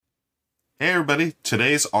Hey everybody,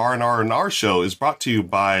 today's R&R&R show is brought to you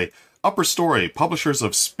by Upper Story, publishers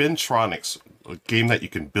of Spintronics, a game that you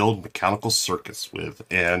can build mechanical circuits with.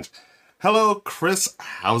 And hello, Chris.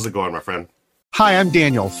 How's it going, my friend? Hi, I'm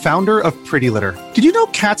Daniel, founder of Pretty Litter. Did you know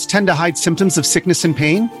cats tend to hide symptoms of sickness and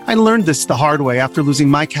pain? I learned this the hard way after losing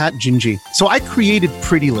my cat, Gingy. So I created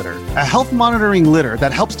Pretty Litter, a health monitoring litter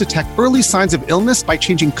that helps detect early signs of illness by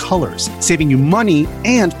changing colors, saving you money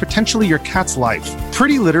and potentially your cat's life.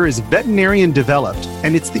 Pretty Litter is veterinarian developed,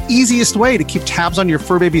 and it's the easiest way to keep tabs on your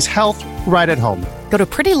fur baby's health right at home. Go to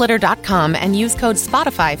prettylitter.com and use code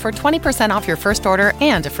SPOTIFY for 20% off your first order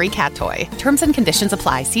and a free cat toy. Terms and conditions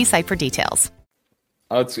apply. See site for details.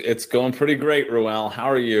 Oh, it's going pretty great, Ruel.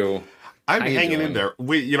 How are you? I'm hanging in there.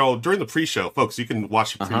 During the pre-show, folks, you can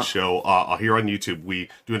watch the pre-show here on YouTube. We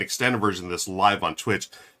do an extended version of this live on Twitch.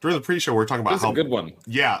 During the pre-show, we're talking about a good one.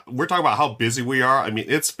 Yeah, we're talking about how busy we are. I mean,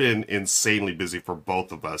 it's been insanely busy for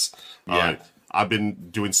both of us. Yeah. I've been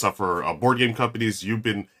doing stuff for board game companies. You've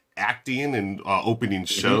been acting and opening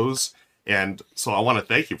shows. And so I want to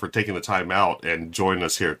thank you for taking the time out and joining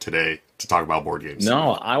us here today to talk about board games.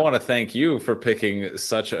 No, I want to thank you for picking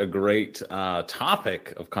such a great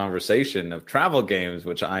topic of conversation of travel games,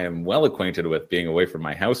 which I am well acquainted with being away from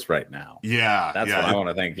my house right now. Yeah. That's what I want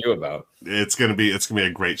to thank you about. It's gonna be a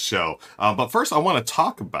great show. But first I want to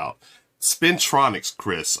talk about Spintronics,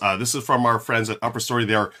 Chris. This is from our friends at Upper Story.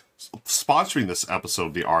 They are sponsoring this episode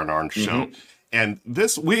of the R&R show. And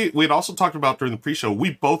this, we'd also talked about during the pre-show.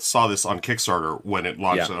 We both saw this on Kickstarter when it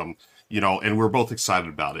launched, and we're both excited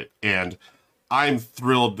about it. And I'm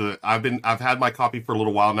thrilled that I've had my copy for a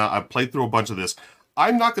little while now. I've played through a bunch of this.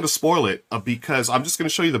 I'm not going to spoil it because I'm just going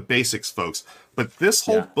to show you the basics, folks. But this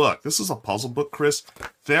whole book, this is a puzzle book, Chris.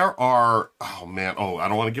 There are, I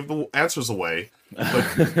don't want to give the answers away.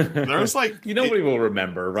 But there's nobody will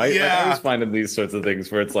remember, right? Yeah. I always find in these sorts of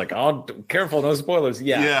things where it's like, oh, careful, no spoilers.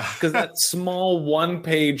 Yeah. Because that small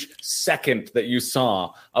 1-page second that you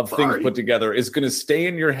saw of things put together is going to stay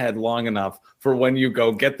in your head long enough for when you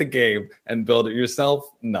go get the game and build it yourself.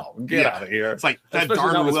 No, get out of here. It's like that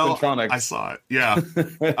Especially darn well. Spintronics. I saw it.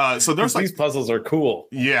 Yeah. So there's these puzzles are cool.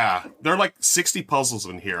 Yeah. There are like 60 puzzles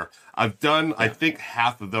in here. I've done, I think,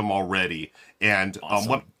 half of them already. And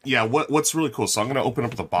awesome. What's really cool. So I'm going to open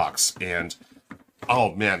up the box and,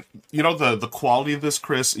 oh man, the quality of this,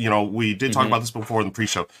 Chris, we did talk about this before in the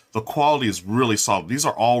pre-show. The quality is really solid. These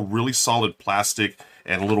are all really solid plastic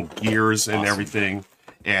and little gears and everything.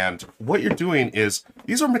 And what you're doing is,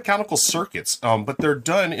 these are mechanical circuits, but they're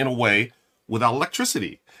done in a way without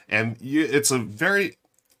electricity. And it's a very,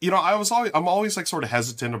 I'm always like sort of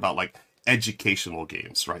hesitant about like educational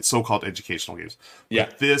games, right? So-called educational games. Yeah.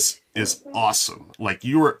 But this is awesome. Like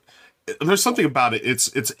there's something about it.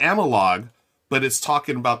 It's analog, but it's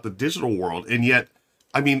talking about the digital world. And yet,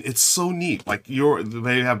 I mean, it's so neat. Like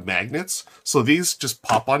they have magnets. So these just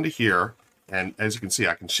pop onto here. And as you can see,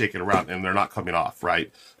 I can shake it around and they're not coming off,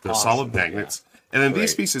 right? They're solid magnets. Yeah. And then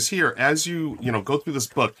these pieces here, as you go through this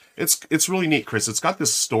book, it's really neat, Chris. It's got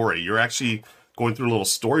this story. You're actually going through a little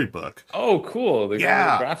storybook. Oh, cool. They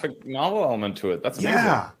got a graphic novel element to it. That's amazing.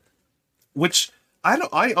 Yeah. Which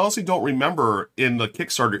I honestly don't remember in the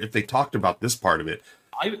Kickstarter if they talked about this part of it.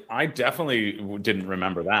 I definitely didn't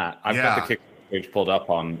remember that. I've got the Kickstarter page pulled up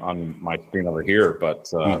on my screen over here,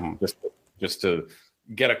 but just to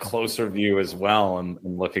get a closer view as well and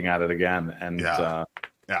looking at it again. And that's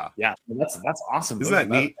awesome. Isn't that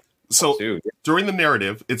neat? So during the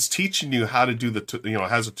narrative, it's teaching you how to do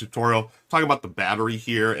has a tutorial talking about the battery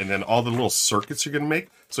here and then all the little circuits you're going to make.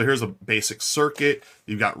 So here's a basic circuit.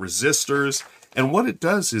 You've got resistors. And what it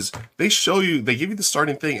does is they give you the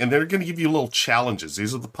starting thing and they're going to give you little challenges.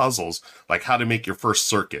 These are the puzzles, like how to make your first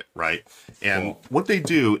circuit, right? And what they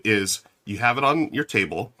do is you have it on your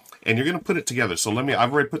table and you're going to put it together. So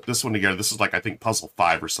I've already put this one together. This is like, I think, puzzle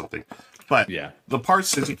 5 or something. But the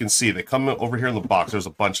parts, as you can see, they come over here in the box. There's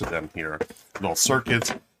a bunch of them here. Little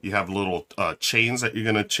circuits. You have little chains that you're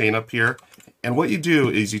going to chain up here. And what you do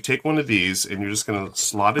is you take one of these and you're just going to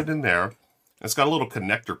slot it in there. It's got a little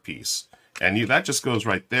connector piece. And that just goes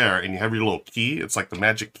right there. And you have your little key. It's like the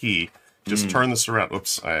magic key. Just turn this around.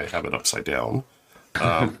 Oops, I have it upside down.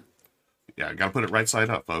 I got to put it right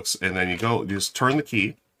side up, folks. And then you just turn the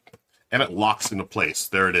key. And it locks into place.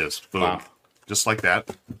 There it is. Boom. Wow. Just like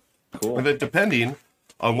that. Cool. And then depending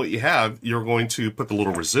on what you have, you're going to put the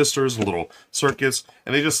little resistors and little circuits,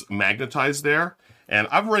 and they just magnetize there. And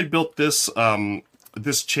I've already built this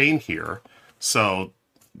this chain here. So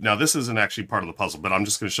now this isn't actually part of the puzzle, but I'm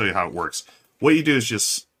just going to show you how it works. What you do is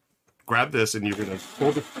just grab this, and you're going to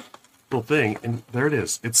pull the little thing, and there it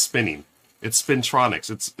is. It's spinning. It's Spintronics.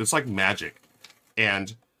 It's like magic.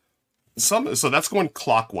 And So that's going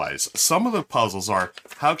clockwise. Some of the puzzles are,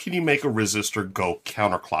 how can you make a resistor go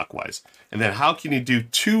counterclockwise? And then how can you do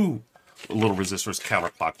two little resistors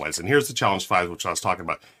counterclockwise? And here's the challenge 5, which I was talking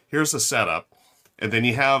about. Here's the setup. And then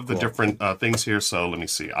you have the different things here. So let me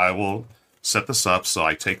see. I will set this up. So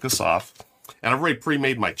I take this off. And I've already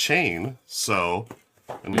pre-made my chain. So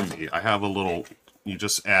let me see. I have a little... You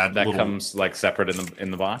just add that comes like separate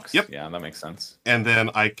in the box. Yep. Yeah, that makes sense. And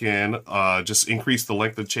then I can just increase the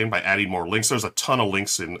length of the chain by adding more links. There's a ton of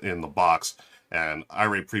links in the box, and I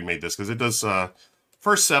already pre-made this because it does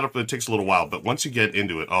first setup. It takes a little while, but once you get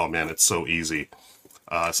into it, oh man, it's so easy.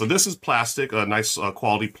 So this is plastic, a nice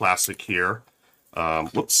quality plastic here.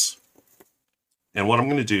 Whoops. And what I'm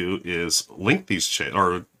going to do is link these chain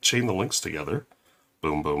the links together.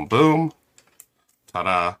 Boom, boom, boom.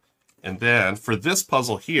 Ta-da. And then for this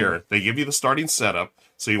puzzle here, they give you the starting setup.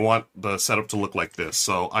 So you want the setup to look like this.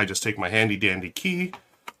 So I just take my handy dandy key.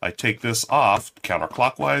 I take this off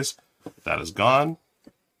counterclockwise. That is gone.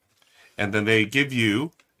 And then they give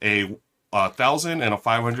you a 1,000 and a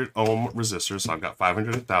 500 ohm resistor. So I've got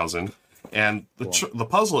 500 and 1,000. And the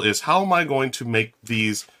puzzle is, how am I going to make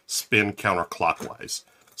these spin counterclockwise?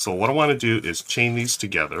 So what I want to do is chain these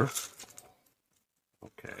together.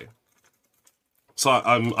 Okay. So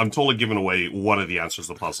I'm totally giving away one of the answers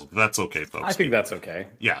to the puzzle. That's okay, folks. I think that's okay.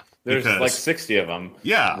 Yeah, there's like 60 of them.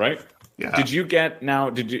 Yeah, right. Yeah. Did you get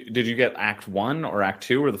Act 1 or Act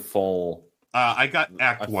 2 or the full? I got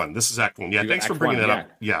Act 1. This is Act 1. Yeah, thanks for bringing that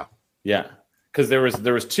up. Yeah, yeah. Because there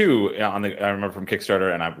was 2 on the. I remember from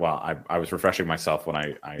Kickstarter, and I was refreshing myself when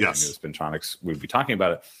I knew Spintronics would be talking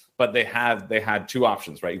about it. But they had 2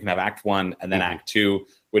 options, right? You can have Act 1 and then Act 2,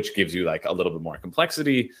 which gives you like a little bit more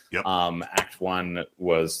complexity. Yep. Act 1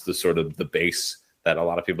 was the sort of the base that a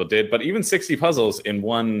lot of people did, but even 60 puzzles in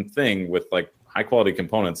one thing with like high quality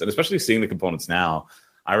components, and especially seeing the components now,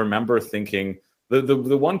 I remember thinking the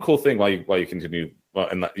one cool thing while you continue, well,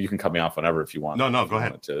 and you can cut me off whenever if you want. No, go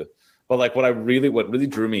ahead. But like what really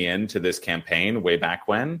drew me into this campaign way back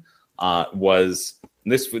when was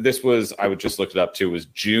this was, I would just looked it up too, was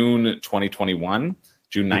June 2021.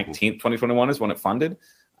 June 19th, 2021 is when it funded.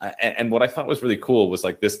 And what I thought was really cool was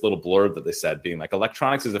like this little blurb that they said, being like,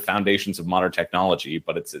 electronics is the foundations of modern technology,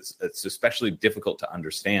 but it's especially difficult to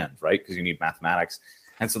understand, right? Because you need mathematics.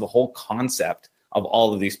 And so the whole concept of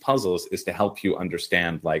all of these puzzles is to help you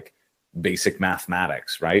understand like basic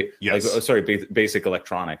mathematics, right? Yes. Like, basic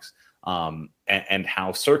electronics. And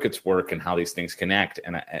how circuits work and how these things connect.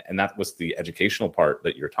 And that was the educational part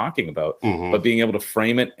that you're talking about. But being able to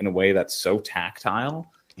frame it in a way that's so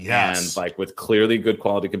tactile, and like with clearly good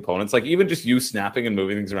quality components, like even just you snapping and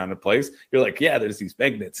moving things around in place, you're like, yeah, there's these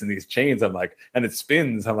magnets and these chains. I'm like, and it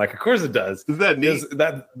spins. I'm like, of course it does. Is that neat?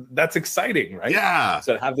 That's exciting, right? Yeah.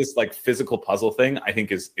 So to have this like physical puzzle thing, I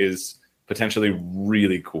think is potentially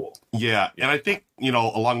really cool. Yeah. And I think,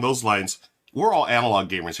 along those lines, we're all analog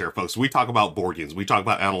gamers here, folks. We talk about board games. We talk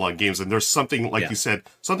about analog games. And there's something, like you said,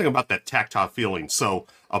 something about that tactile feeling. So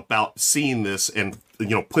about seeing this and,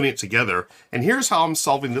 putting it together. And here's how I'm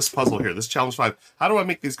solving this puzzle here, this challenge 5. How do I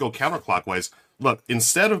make these go counterclockwise? Look,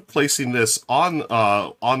 instead of placing this on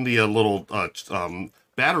the little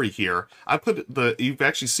battery here, I put you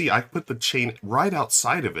actually see, I put the chain right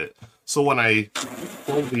outside of it. So when I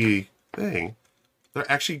pull the thing,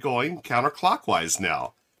 they're actually going counterclockwise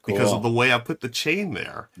now. Cool. Because of the way I put the chain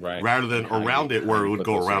there, rather than around it where it would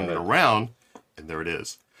go around and around, and there it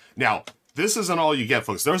is. Now, this isn't all you get,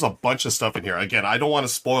 folks. There's a bunch of stuff in here. Again, I don't want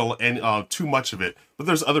to spoil too much of it, but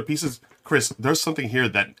there's other pieces. Chris, there's something here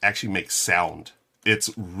that actually makes sound. It's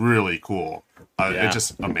really cool. It's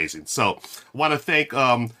just amazing. So, I want to thank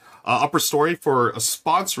Upper Story for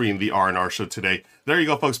sponsoring the R&R show today. There you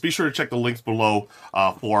go, folks. Be sure to check the links below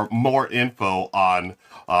for more info on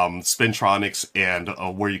Spintronics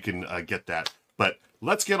and where you can get that. But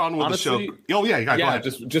let's get on with the show. Oh yeah, go ahead.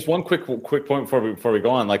 Just one quick point before we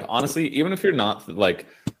go on. Like honestly, even if you're like,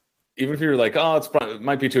 oh, it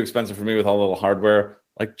might be too expensive for me with all the little hardware.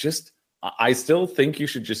 Like, I still think you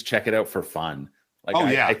should just check it out for fun. Like,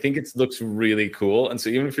 I think it looks really cool. And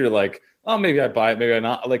so even if you're like, oh, maybe I buy it, maybe I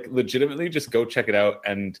not, like legitimately just go check it out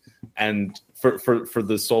and for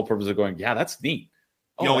the sole purpose of going, yeah, that's neat.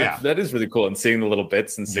 That is really cool. And seeing the little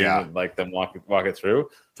bits and seeing like them walk it through.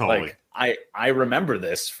 Totally. Like I remember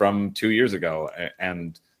this from 2 years ago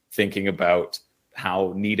and thinking about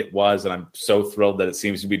how neat it was. And I'm so thrilled that it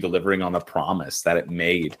seems to be delivering on the promise that it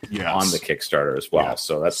made on the Kickstarter as well.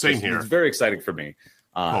 So that's same here. It's very exciting for me.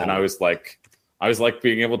 And I was like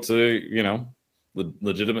being able to,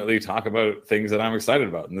 legitimately talk about things that I'm excited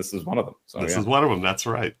about, and this is one of them. So this is one of them. That's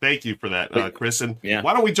right. Thank you for that, Chris. And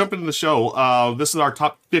why don't we jump into the show? This is our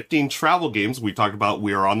top 15 travel games. We talked about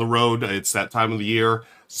we are on the road. It's that time of the year.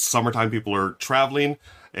 Summertime, people are traveling.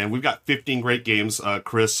 And we've got 15 great games.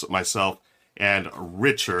 Chris, myself, and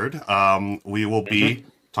Richard. We will be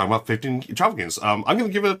talking about 15 travel games. I'm going to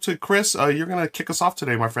give it up to Chris. You're going to kick us off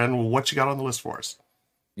today, my friend. What you got on the list for us?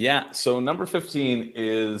 Yeah, so number 15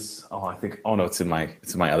 is it's in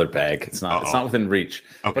my other bag. It's not within reach.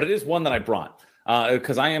 Okay. But it is one that I brought.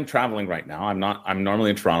 Because I am traveling right now. I'm normally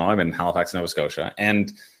in Toronto. I'm in Halifax, Nova Scotia.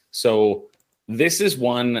 And so this is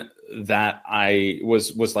one that I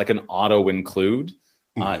was like an auto include.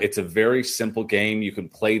 It's a very simple game. You can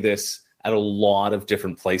play this at a lot of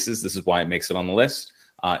different places. This is why it makes it on the list.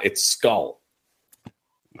 It's Skull.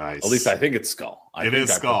 Nice. At least I think it's Skull. It is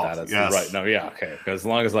Skull. Yes. Right. No, yeah, okay. As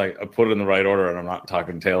long as I put it in the right order and I'm not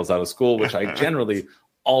talking Tales Out of School, which I generally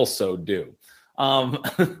also do.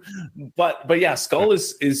 But yeah, Skull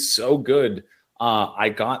is so good.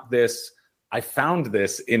 I found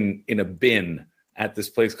this in a bin at this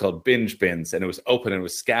place called Binge Bins, and it was open and it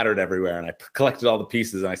was scattered everywhere. And I collected all the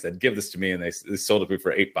pieces and I said, "Give this to me," and they sold it to me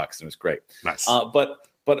for $8, and it was great. Nice.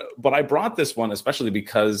 But I brought this one especially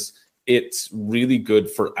because it's really good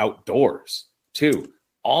for outdoors too.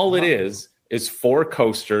 All it is 4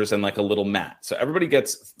 coasters and like a little mat. So everybody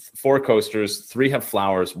gets 4 coasters, 3 have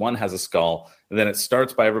flowers, 1 has a skull. And then it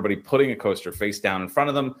starts by everybody putting a coaster face down in front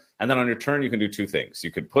of them. And then on your turn, you can do 2 things. You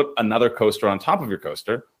could put another coaster on top of your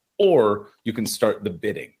coaster, or you can start the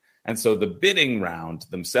bidding. And so the bidding round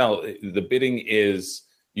the bidding is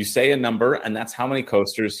you say a number, and that's how many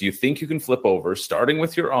coasters you think you can flip over, starting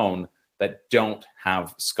with your own, that don't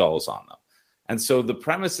have skulls on them. And so the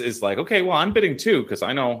premise is like, okay, well, I'm bidding 2 because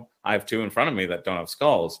I know I have 2 in front of me that don't have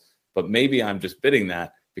skulls, but maybe I'm just bidding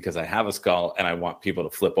that because I have a skull and I want people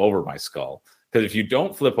to flip over my skull. Because if you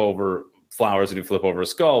don't flip over flowers and you flip over a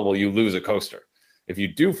skull, well, you lose a coaster. If you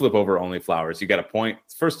do flip over only flowers, you get a point.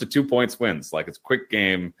 First to 2 points wins. Like, it's a quick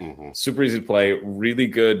game, super easy to play, really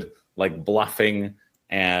good, like bluffing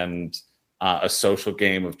and a social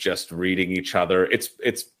game of just reading each other. It's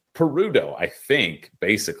Perudo, I think,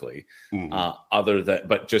 basically,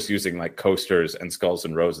 but just using like coasters and Skulls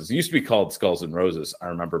and Roses. It used to be called Skulls and Roses. I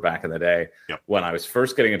remember back in the day when I was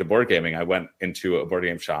first getting into board gaming, I went into a board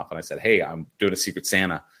game shop and I said, "Hey, I'm doing a Secret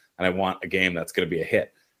Santa and I want a game that's going to be a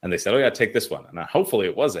hit." And they said, "Oh yeah, take this one." And hopefully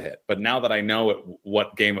it was a hit. But now that I know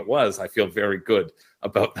what game it was, I feel very good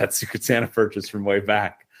about that Secret Santa purchase from way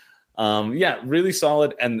back. Really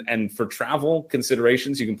solid. And for travel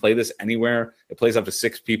considerations, you can play this anywhere. It plays up to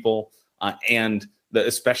 6 people. And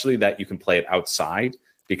especially that you can play it outside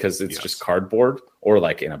because it's just cardboard, or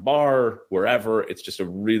like in a bar, wherever. It's just a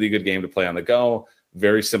really good game to play on the go.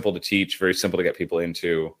 Very simple to teach, very simple to get people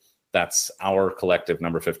into. That's our collective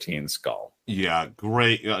number 15, Skull. Yeah,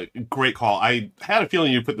 great call. I had a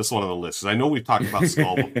feeling you put this one on the list. I know we've talked about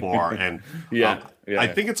Skull before, and I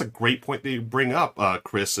think it's a great point that you bring up,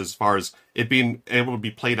 Chris, as far as it being able to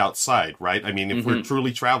be played outside, right? I mean, if we're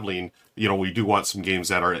truly traveling, we do want some games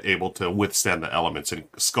that are able to withstand the elements, and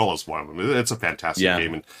Skull is one of them. It's a fantastic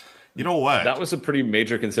game, and you know what? That was a pretty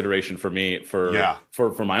major consideration for me for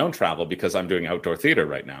my own travel, because I'm doing outdoor theater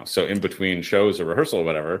right now. So in between shows or rehearsal or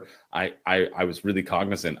whatever, I was really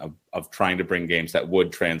cognizant of trying to bring games that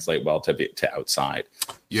would translate well to outside.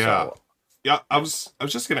 Yeah. So, yeah, I was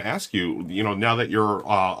just going to ask you, now that you're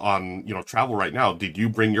on, travel right now, did you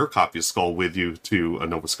bring your copy of Skull with you to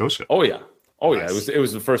Nova Scotia? Oh yeah. Nice. It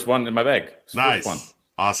was the first one in my bag. Nice.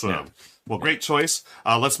 Awesome. Yeah. Well, great choice.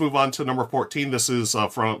 Let's move on to number 14. This is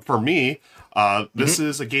for me. This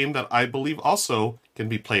is a game that I believe also can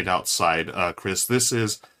be played outside, Chris. This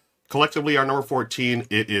is collectively our number 14.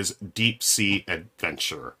 It is Deep Sea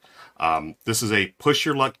Adventure. This is a push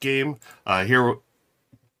your luck game. Here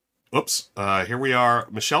we are,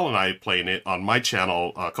 Michelle and I playing it on my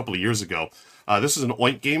channel a couple of years ago. This is an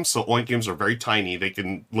Oink game, so Oink games are very tiny. They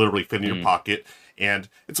can literally fit in your pocket. And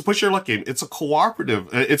it's a push your luck game. It's a cooperative.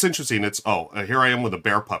 It's interesting. It's here I am with a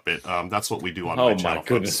bear puppet. That's what we do on my channel. Oh my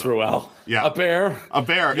goodness, Ruel! Yeah, a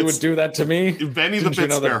bear. You would do that to me, Benny the Bit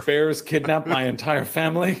Bear. That bears kidnapped my entire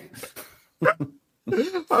family. I'm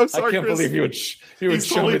sorry, I can't Chris. believe you would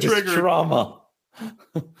show me this trauma.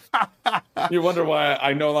 You wonder why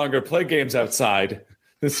I no longer play games outside.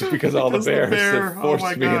 This is because all the bears that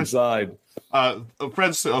forced me inside.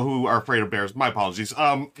 Friends who are afraid of bears, my apologies.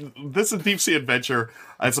 This is Deep Sea Adventure.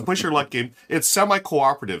 It's a push your luck game. It's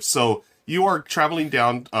semi-cooperative. So you are traveling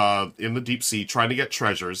down in the deep sea trying to get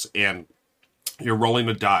treasures, and you're rolling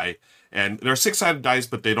a die. And there are 6-sided dice,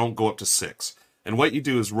 but they don't go up to 6. And what you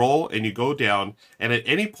do is roll and you go down, and at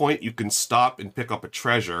any point you can stop and pick up a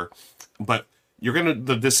treasure. But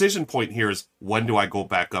the decision point here is, when do I go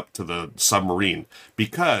back up to the submarine?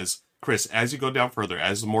 Because, Chris, as you go down further,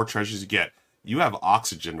 as the more treasures you get, you have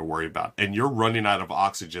oxygen to worry about, and you're running out of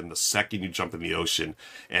oxygen the second you jump in the ocean.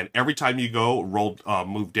 And every time you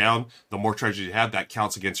move down, the more treasures you have, that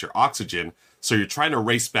counts against your oxygen. So you're trying to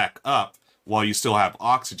race back up while you still have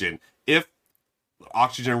oxygen. If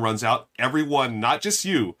oxygen runs out, everyone, not just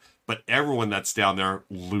you, but everyone that's down there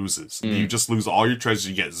loses. You just lose all your treasures.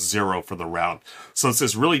 You get 0 for the round. So it's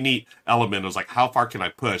this really neat element. It was like, how far can I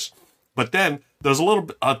push? But then there's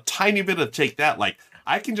a tiny bit of take that. Like,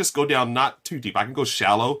 I can just go down not too deep. I can go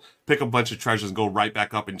shallow, pick a bunch of treasures, and go right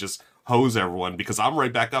back up and just hose everyone because I'm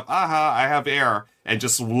right back up. I have air, and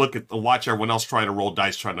just watch everyone else trying to roll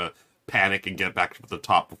dice, trying to panic and get back to the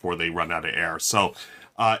top before they run out of air. So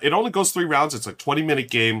it only goes 3 rounds. It's a 20-minute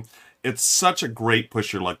game. It's such a great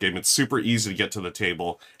push your luck game. It's super easy to get to the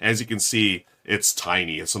table. As you can see, it's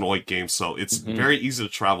tiny. It's an oink game, so it's very easy to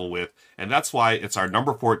travel with, and that's why it's our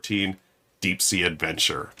number 14 Deep Sea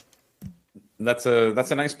Adventure. That's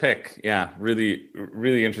a nice pick. Yeah, really,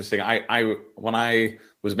 really interesting. I when I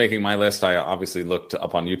was making my list, I obviously looked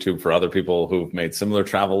up on YouTube for other people who've made similar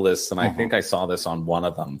travel lists, and I think I saw this on one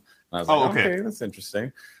of them. And I was like, okay, that's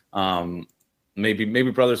interesting.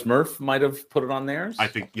 Maybe Brothers Murph might have put it on theirs. I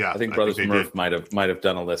think Brothers Murph might have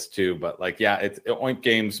done a list too. But like, yeah, Oink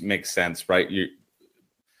games make sense, right?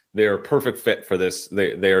 They're a perfect fit for this.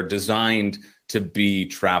 They are designed to be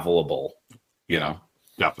travelable. You know,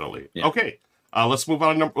 definitely. Yeah. Okay. Let's move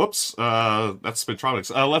on to that's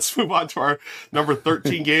Spintronics. Let's move on to our number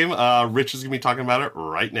 13 game. Rich is going to be talking about it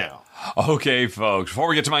right now. Okay, folks, before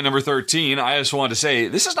we get to my number 13, I just wanted to say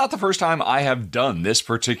this is not the first time I have done this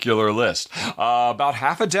particular list. About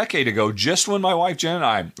half a decade ago, just when my wife Jen and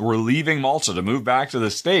I were leaving Malta to move back to the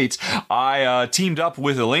States, I teamed up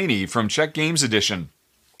with Eleni from Czech Games Edition.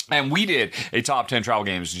 And we did a top 10 travel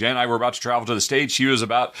games. Jen and I were about to travel to the States. She was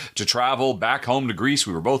about to travel back home to Greece.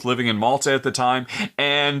 We were both living in Malta at the time.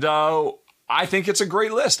 And I think it's a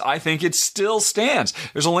great list. I think it still stands.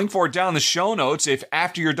 There's a link for it down in the show notes if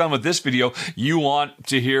after you're done with this video, you want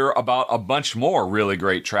to hear about a bunch more really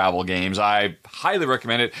great travel games. I highly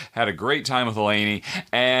recommend it. Had a great time with Eleni.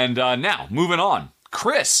 And now, moving on.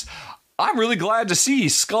 Chris, I'm really glad to see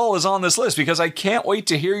Skull is on this list because I can't wait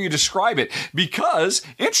to hear you describe it. Because,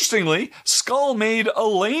 interestingly, Skull made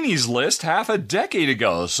Eleni's list half a decade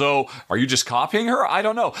ago. So, are you just copying her? I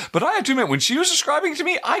don't know. But I have to admit, when she was describing it to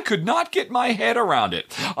me, I could not get my head around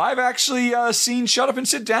it. I've actually seen Shut Up and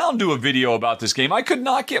Sit Down do a video about this game. I could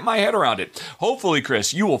not get my head around it. Hopefully,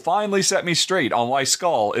 Chris, you will finally set me straight on why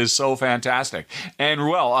Skull is so fantastic. And,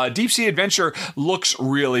 well, Deep Sea Adventure looks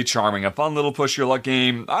really charming. A fun little push your luck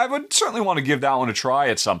game. I would certainly want to give that one a try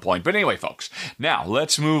at some point. But anyway, folks, now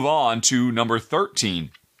let's move on to number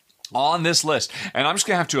 13 on this list. And I'm just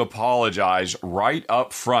going to have to apologize right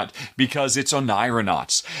up front because it's R&R&R.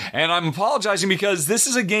 And I'm apologizing because this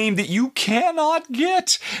is a game that you cannot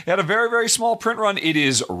get. It had a very, very small print run. It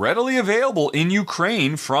is readily available in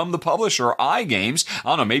Ukraine from the publisher iGames. I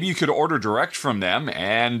don't know, maybe you could order direct from them,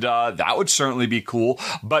 and that would certainly be cool.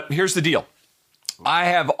 But here's the deal. I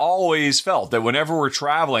have always felt that whenever we're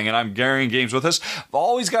traveling and I'm carrying games with us, I've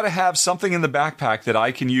always got to have something in the backpack that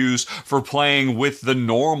I can use for playing with the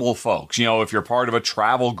normal folks. You know, if you're part of a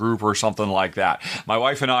travel group or something like that. My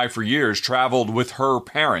wife and I, for years, traveled with her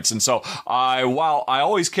parents. And so while I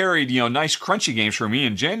always carried, nice crunchy games for me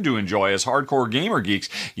and Jen to enjoy as hardcore gamer geeks,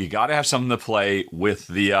 you got to have something to play with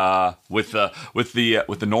the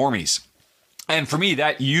normies. And for me,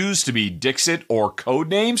 that used to be Dixit or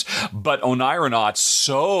Codenames, but R&R&R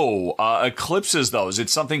so eclipses those.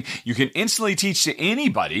 It's something you can instantly teach to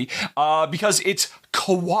anybody because it's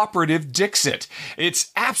cooperative Dixit.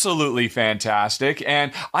 It's absolutely fantastic,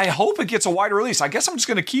 and I hope it gets a wider release. I guess I'm just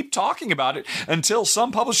going to keep talking about it until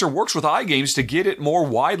some publisher works with iGames to get it more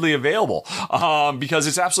widely available because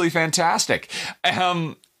it's absolutely fantastic.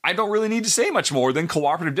 I don't really need to say much more than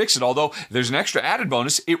cooperative Dixit, although there's an extra added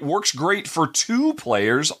bonus. It works great for 2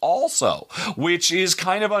 players also, which is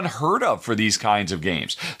kind of unheard of for these kinds of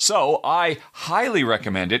games. So I highly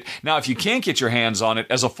recommend it. Now, if you can't get your hands on it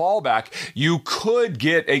as a fallback, you could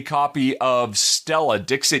get a copy of Stella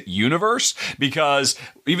Dixit Universe because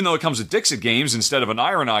even though it comes with Dixit games instead of an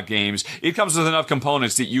Ironauts games, it comes with enough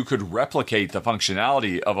components that you could replicate the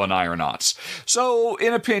functionality of an Ironauts. So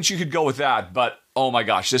in a pinch, you could go with that, but oh my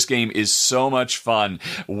gosh, this game is so much fun.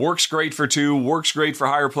 Works great for 2, works great for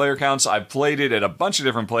higher player counts. I've played it at a bunch of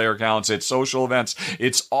different player counts at social events.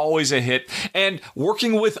 It's always a hit. And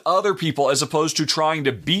working with other people as opposed to trying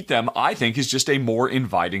to beat them, I think is just a more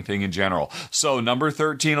inviting thing in general. So number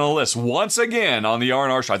 13 on the list, once again on the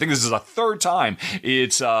R&R show. I think this is a third time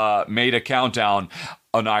it's made a countdown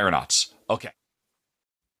on Ironauts. Okay.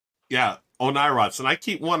 Yeah. Onirats, and I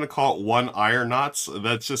keep wanting to call it one Ironauts.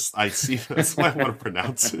 That's why I want to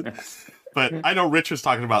pronounce it. But I know Richard's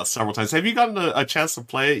talking about it several times. Have you gotten a chance to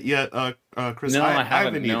play it yet, Chris? No, I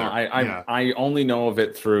haven't either. No, I only know of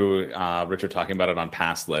it through Richard talking about it on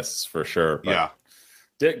past lists for sure. But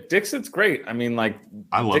yeah. Dixit's great. I mean, like,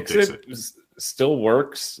 I love Dixit. Still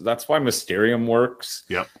works. That's why Mysterium works.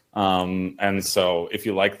 Yep. And so if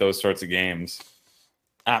you like those sorts of games,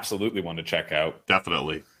 absolutely one to check out.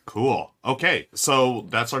 Definitely. Cool. Okay, so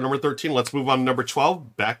that's our number 13. Let's move on to number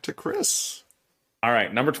 12. Back to Chris. All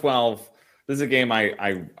right, number 12. This is a game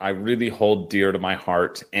I really hold dear to my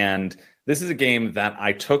heart. And this is a game that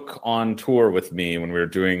I took on tour with me when we were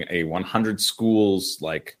doing a 100 schools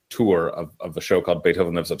like tour of a show called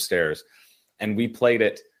Beethoven Lives Upstairs. And we played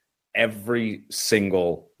it every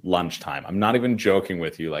single lunchtime. I'm not even joking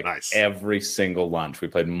with you. Like, nice. Every single lunch. We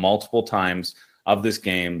played multiple times of this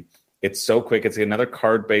game. It's so quick. It's another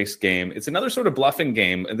card-based game. It's another sort of bluffing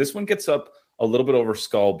game. And this one gets up a little bit over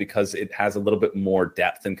Skull because it has a little bit more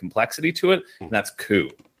depth and complexity to it. And that's Coup.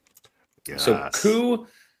 Yes. So Coup,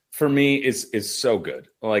 for me, is so good.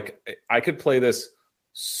 Like, I could play this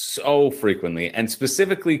so frequently. And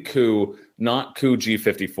specifically Coup, not Coup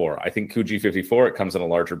G54. I think Coup G54, it comes in a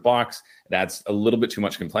larger box. It adds a little bit too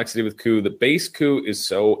much complexity with Coup. The base Coup is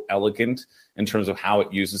so elegant in terms of how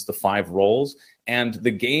it uses the 5 rolls. And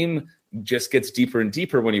the game just gets deeper and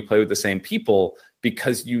deeper when you play with the same people,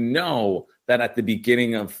 because you know that at the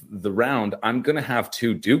beginning of the round, I'm going to have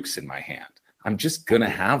 2 dukes in my hand. I'm just going to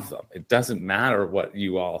have them. It doesn't matter what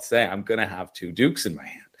you all say. I'm going to have 2 dukes in my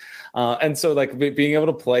hand. And so, like, being able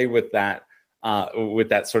to play with that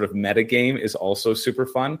sort of meta game is also super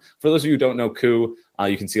fun. For those of you who don't know Coup,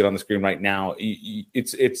 you can see it on the screen right now.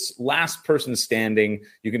 It's last person standing.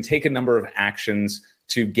 You can take a number of actions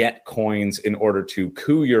to get coins in order to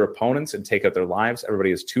coup your opponents and take out their lives. Everybody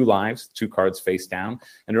has 2 lives, 2 cards face down,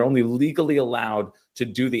 and they're only legally allowed to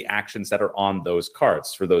do the actions that are on those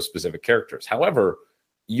cards for those specific characters. However,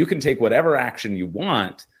 you can take whatever action you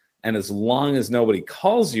want, and as long as nobody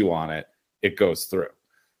calls you on it, it goes through.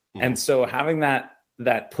 Mm-hmm. And so having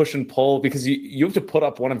that push and pull, because you have to put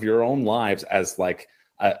up one of your own lives as like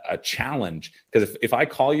a challenge, because if I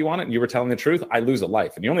call you on it and you were telling the truth, I lose a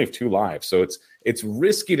life, and you only have 2 lives. So it's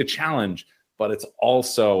risky to challenge, but it's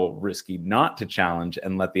also risky not to challenge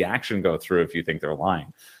and let the action go through if you think they're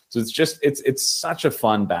lying. So it's such a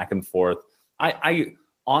fun back and forth. I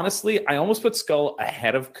honestly almost put Skull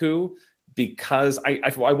ahead of Coup, because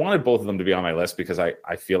I wanted both of them to be on my list, because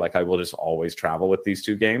I feel like I will just always travel with these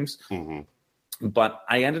 2 games. Mm-hmm. But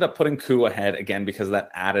I ended up putting Coup ahead again because of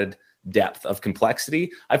that added depth of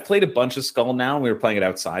complexity. I've played a bunch of Skull now, and we were playing it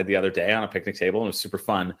outside the other day on a picnic table, and it was super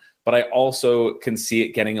fun. But I also can see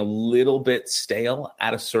it getting a little bit stale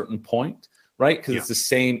at a certain point, right? Because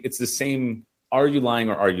it's the same. Are you lying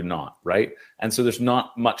or are you not, right? And so there's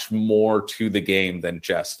not much more to the game than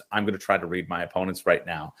just, I'm going to try to read my opponents right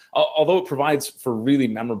now. Although it provides for really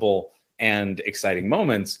memorable and exciting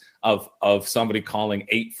moments of somebody calling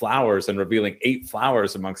 8 flowers and revealing 8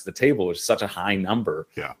 flowers amongst the table, which is such a high number.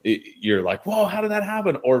 Yeah, you're like, whoa, how did that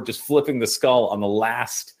happen? Or just flipping the skull on the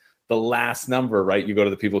last number, right? You go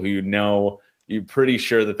to the people who you know, you're pretty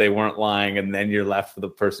sure that they weren't lying, and then you're left with the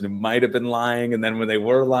person who might have been lying, and then when they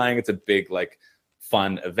were lying, it's a big, like,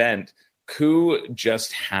 fun event. Coup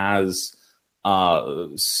just has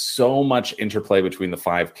so much interplay between the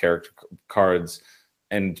 5 character cards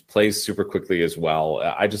and plays super quickly as well.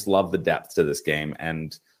 I just love the depth to this game,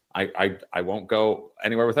 and I won't go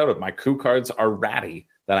anywhere without it. My Coup cards are ratty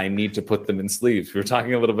that I need to put them in sleeves. We were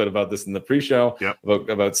talking a little bit about this in the pre-show,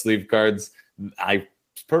 about sleeve cards. I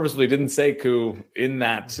purposely didn't say Coup in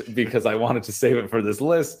that because I wanted to save it for this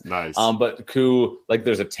list. Nice. But Coup, like,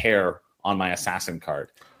 there's a tear on my assassin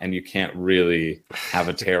card, and you can't really have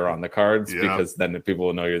a tear on the cards because then the people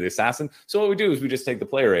will know you're the assassin. So what we do is we just take the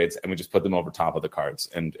player aids and we just put them over top of the cards,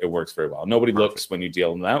 and it works very well. Nobody looks when you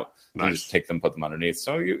deal them out. Nice. You just take them, put them underneath.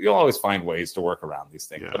 So you'll always find ways to work around these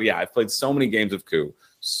things. But I've played so many games of Coup,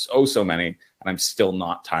 so many, and I'm still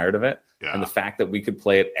not tired of it. And the fact that we could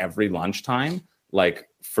play it every lunchtime, like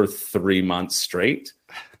for 3 months straight,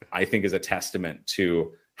 I think is a testament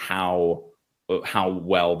to how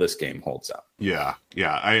well this game holds up. Yeah,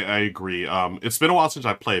 I agree. It's been a while since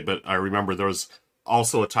I played, but I remember there was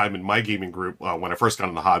also a time in my gaming group when I first got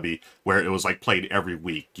in the hobby where it was like played every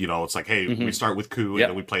week. You know, it's like, hey, we start with Coup and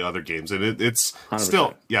then we play other games, and it's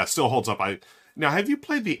 100%. Still holds up. Now, have you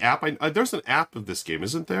played the app? There's an app of this game,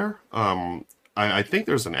 isn't there? I think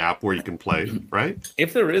there's an app where you can play, right?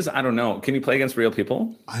 If there is, I don't know. Can you play against real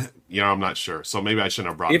people? I'm not sure. So maybe I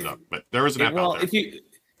shouldn't have brought it up, but there is an app out there.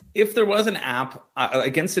 If there was an app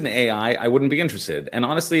against an AI, I wouldn't be interested. And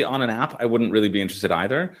honestly, on an app, I wouldn't really be interested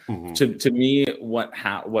either. To me,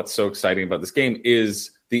 what's so exciting about this game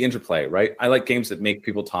is the interplay, right? I like games that make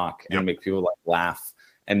people talk and make people like laugh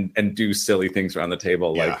and do silly things around the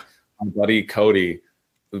table. Like my buddy Cody,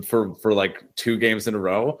 for like 2 games in a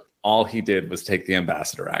row, all he did was take the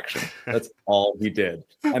ambassador action. That's all he did.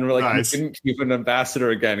 And we're like, nice. You didn't keep an ambassador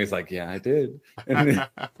again. He's like, yeah, I did. And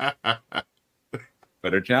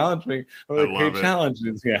better challenge me. Or like, hey, challenge.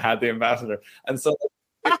 I had the ambassador. And so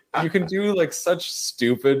you can do like such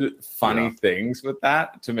stupid, funny things with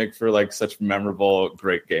that to make for like such memorable,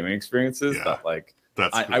 great gaming experiences that like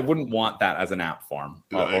I wouldn't want that as an app form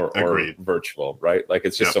or virtual, right? Like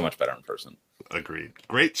it's just so much better in person. Agreed.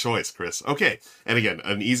 Great choice, Chris. Okay. And again,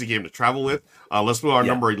 an easy game to travel with. Let's move on to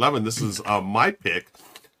number 11. This is my pick.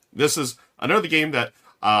 This is another game that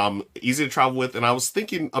easy to travel with. And I was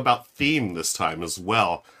thinking about theme this time as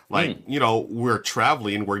well. Like, we're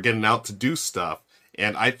traveling, we're getting out to do stuff.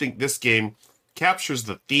 And I think this game captures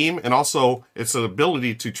the theme and also its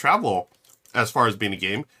ability to travel as far as being a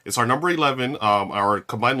game. It's our number 11, our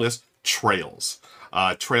combined list, Trails.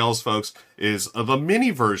 Trails, folks, is the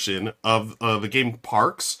mini version of the game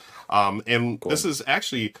Parks. This is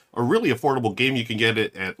actually a really affordable game. You can get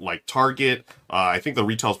it at like Target. I think the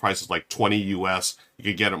retail price is like $20 US. You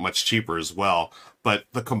can get it much cheaper as well. But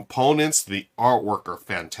the components, the artwork are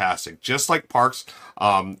fantastic. Just like Parks,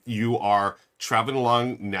 you are traveling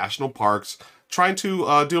along national parks, trying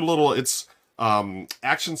to do a little,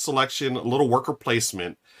 action selection, a little worker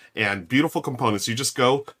placement, and beautiful components. You just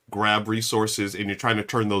go grab resources and you're trying to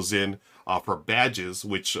turn those in for badges,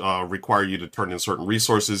 which require you to turn in certain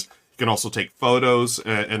resources. You can also take photos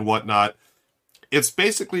and whatnot. It's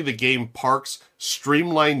basically the game Parks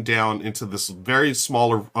streamlined down into this very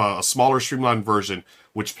smaller streamlined version,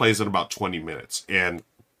 which plays in about 20 minutes. And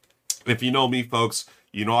if you know me, folks,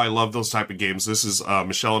 you know I love those type of games. This is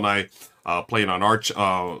Michelle and I playing on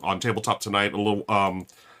on tabletop tonight. A little,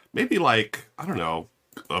 maybe like, I don't know,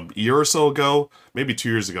 a year or so ago, maybe 2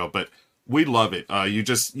 years ago, but we love it. You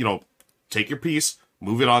just, take your piece,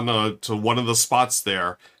 move it on to one of the spots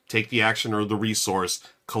there, take the action or the resource,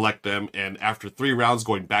 collect them, and after 3 rounds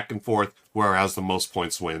going back and forth, whoever has the most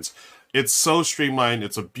points wins. It's so streamlined.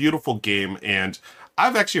 It's a beautiful game, and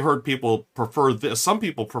I've actually heard people prefer this. Some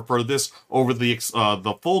people prefer this over the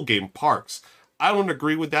full game Parks. I don't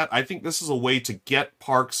agree with that. I think this is a way to get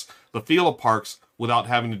Parks, the feel of Parks, without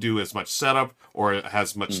having to do as much setup or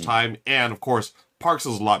as much time. And of course, Parks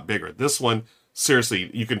is a lot bigger. This one, seriously,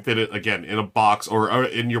 you can fit it again in a box or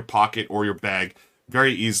in your pocket or your bag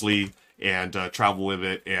very easily and travel with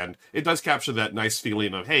it. And it does capture that nice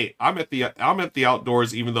feeling of, hey, I'm at the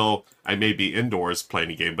outdoors, even though I may be indoors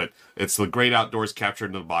playing a game, but it's the great outdoors captured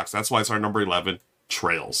in the box. That's why it's our number 11,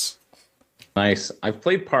 Trails. Nice. I've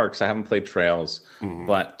played Parks. I haven't played Trails,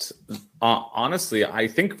 but honestly, I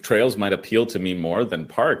think Trails might appeal to me more than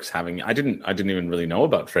Parks. I didn't even really know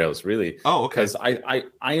about Trails, really. Oh, okay. Because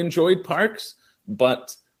I enjoyed Parks,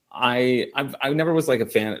 but I never was like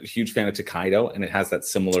a huge fan of Tokaido, and it has that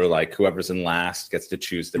similar like whoever's in last gets to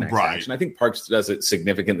choose the next action. I think Parks does it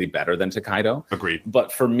significantly better than Tokaido. Agreed.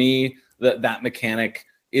 But for me, that mechanic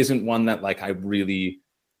isn't one that like I really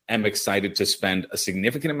am excited to spend a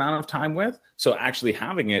significant amount of time with. So actually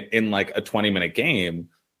having it in like a 20-minute game,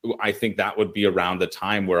 I think that would be around the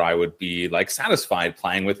time where I would be like satisfied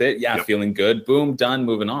playing with it. Yeah, feeling good. Boom, done,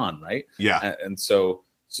 moving on, right? Yeah. And so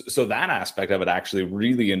that aspect of it actually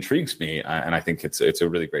really intrigues me, and I think it's a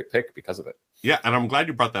really great pick because of it. Yeah, and I'm glad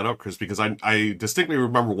you brought that up, Chris, because I distinctly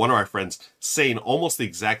remember one of our friends saying almost the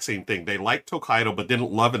exact same thing. They liked Tokaido, but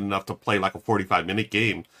didn't love it enough to play like a 45-minute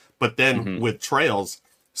game. But then with Trails,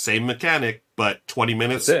 same mechanic, but 20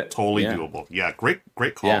 minutes, totally doable. Yeah, great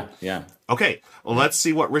call. Yeah. Okay, well, let's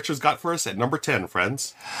see what Richard's got for us at number 10,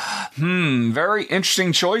 friends. Very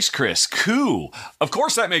interesting choice, Chris. Coup. Of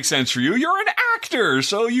course that makes sense for you. You're an actor,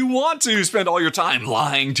 so you want to spend all your time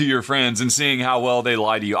lying to your friends and seeing how well they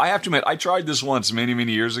lie to you. I have to admit, I tried this once many,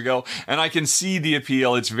 many years ago, and I can see the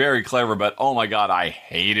appeal. It's very clever, but oh my god, I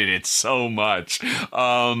hated it so much.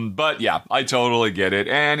 But yeah, I totally get it.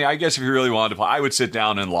 And I guess if you really wanted to play, I would sit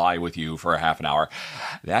down and lie with you for a half an hour.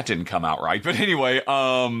 That didn't come out right. But anyway,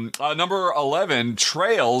 number 11,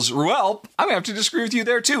 Trails. Well, I'm going to have to disagree with you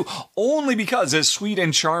there too. Only because, as sweet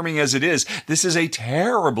and charming as it is, this is a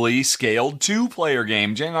terribly scaled 2-player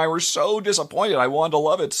game. Jen and I were so disappointed. I wanted to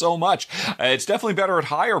love it so much. It's definitely better at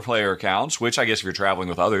higher player counts, which I guess if you're traveling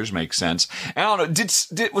with others makes sense. And I don't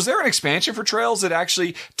know, was there an expansion for Trails that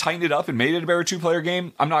actually tightened it up and made it a better 2-player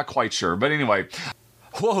game? I'm not quite sure. But anyway,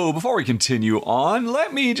 whoa, before we continue on,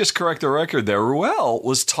 let me just correct the record there. Ruel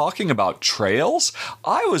was talking about Trails.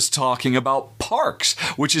 I was talking about Parks,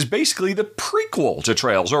 which is basically the prequel to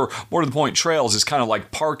Trails, or more to the point, Trails is kind of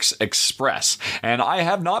like Parks Express. And I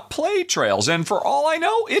have not played Trails, and for all I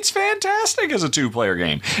know, it's fantastic as a 2-player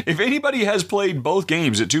game. If anybody has played both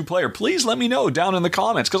games at 2-player, please let me know down in the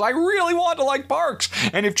comments, because I really want to like Parks.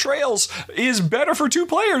 And if Trails is better for 2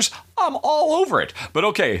 players, I'm all over it. But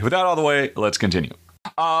okay, with that out of the way, let's continue.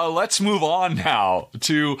 Let's move on now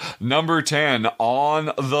to number 10 on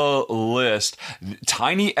the list.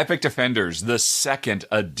 Tiny Epic Defenders, the 2nd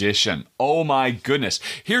edition. Oh my goodness.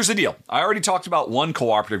 Here's the deal. I already talked about one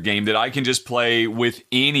cooperative game that I can just play with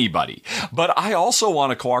anybody. But I also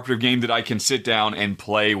want a cooperative game that I can sit down and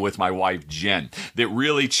play with my wife, Jen, that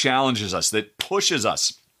really challenges us, that pushes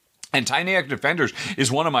us. And Tiny Epic Defenders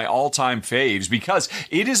is one of my all-time faves because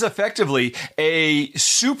it is effectively a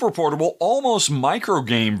super portable, almost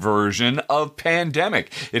micro-game version of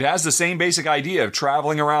Pandemic. It has the same basic idea of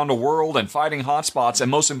traveling around the world and fighting hotspots, and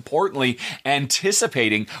most importantly,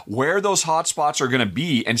 anticipating where those hotspots are going to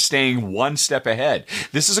be and staying one step ahead.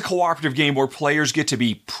 This is a cooperative game where players get to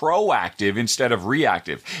be proactive instead of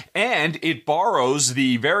reactive. And it borrows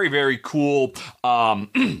the very, very cool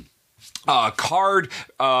card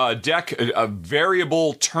deck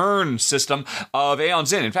variable turn system of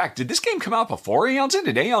Aeon's Inn. In fact, did this game come out before Aeon's Inn?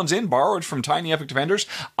 Did Aeon's Inn borrow it from Tiny Epic Defenders?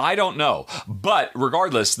 I don't know. But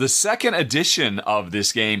regardless, the 2nd edition of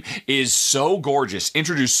this game is so gorgeous.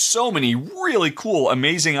 Introduced so many really cool,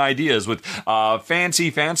 amazing ideas with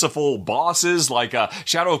fanciful bosses like a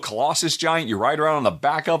Shadow of Colossus giant you ride around on the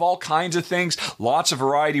back of, all kinds of things. Lots of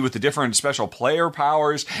variety with the different special player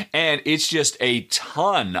powers. And it's just a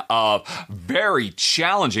ton of very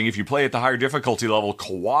challenging, if you play at the higher difficulty level,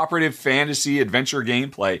 cooperative fantasy adventure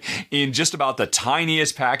gameplay in just about the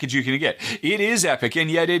tiniest package you can get. It is epic,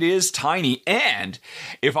 and yet it is tiny. And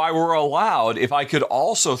if I were allowed, if I could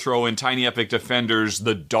also throw in Tiny Epic Defenders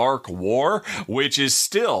The Dark War, which is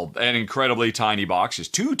still an incredibly tiny box,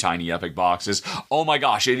 just 2 tiny epic boxes, oh my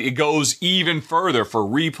gosh, it goes even further for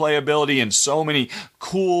replayability and so many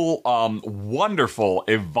cool, wonderful,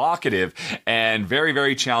 evocative, and very,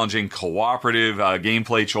 very challenging cooperative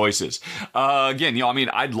gameplay choices. Again,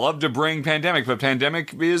 I'd love to bring Pandemic, but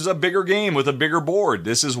Pandemic is a bigger game with a bigger board.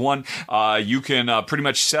 This is one you can pretty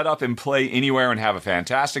much set up and play anywhere and have a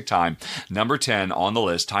fantastic time. Number 10 on the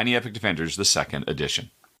list, Tiny Epic Defenders, the 2nd edition.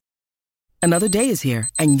 Another day is here,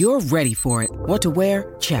 and you're ready for it. What to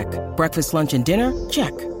wear? Check. Breakfast, lunch, and dinner?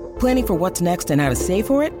 Check. Planning for what's next and how to save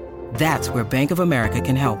for it? That's where Bank of America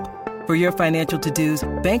can help. For your financial to-dos,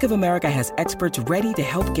 Bank of America has experts ready to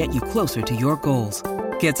help get you closer to your goals.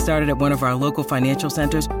 Get started at one of our local financial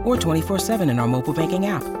centers or 24/7 in our mobile banking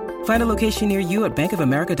app. Find a location near you at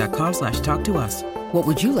bankofamerica.com/talktous. What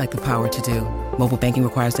would you like the power to do? Mobile banking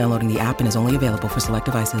requires downloading the app and is only available for select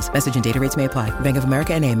devices. Message and data rates may apply. Bank of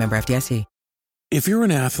America N.A., member FDIC. If you're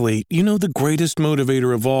an athlete, you know the greatest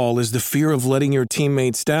motivator of all is the fear of letting your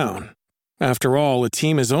teammates down. After all, a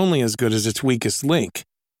team is only as good as its weakest link.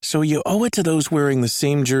 So you owe it to those wearing the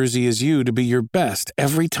same jersey as you to be your best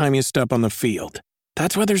every time you step on the field.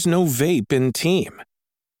 That's why there's no vape in team.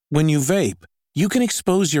 When you vape, you can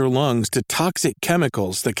expose your lungs to toxic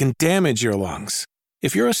chemicals that can damage your lungs.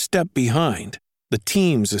 If you're a step behind, the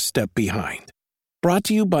team's a step behind. Brought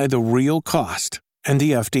to you by The Real Cost and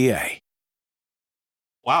the FDA.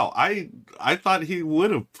 Wow, I thought he would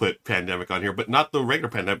have put Pandemic on here, but not the regular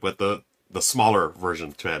Pandemic, but the smaller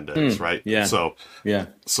version Pandemics, right? Yeah. So, yeah.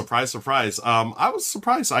 Surprise. I was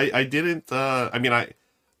surprised. I didn't,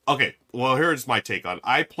 okay, well, here's my take on it.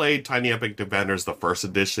 I played Tiny Epic Defenders, the 1st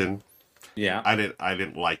edition. Yeah. I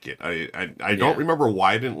didn't like it. I don't remember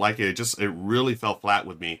why I didn't like it. It really fell flat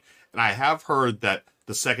with me. And I have heard that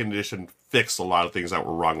the 2nd edition fixed a lot of things that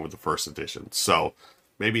were wrong with the 1st edition. So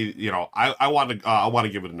maybe, you know, I want to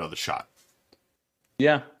give it another shot.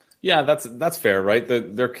 Yeah. Yeah, that's fair, right?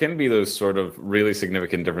 There can be those sort of really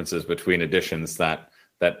significant differences between editions that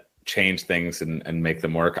change things and make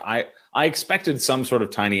them work. I expected some sort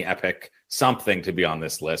of tiny epic something to be on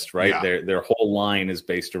this list, right? Yeah. Their whole line is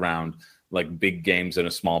based around like big games in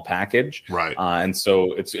a small package, right? And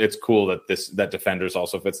so it's cool that Defenders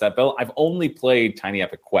also fits that bill. I've only played Tiny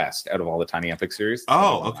Epic Quest out of all the Tiny Epic series.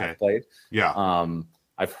 Oh, okay. I've played. Yeah.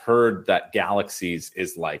 I've heard that Galaxies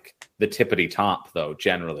is like the tippity top, though,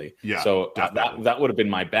 generally. Yeah. So that would have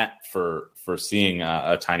been my bet for seeing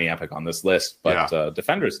a Tiny Epic on this list. But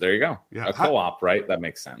Defenders, there you go. Yeah. A co-op, right? That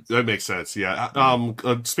makes sense. That makes sense. Yeah.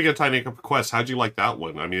 Speaking of Tiny Epic Quest, how'd you like that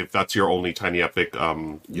one? I mean, if that's your only Tiny Epic,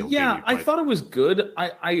 I thought it was good.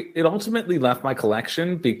 It ultimately left my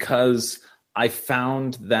collection because I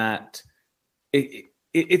found that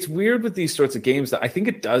it's weird with these sorts of games that I think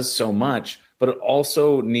it does so much, but it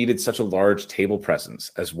also needed such a large table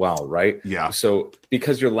presence as well, right? Yeah. So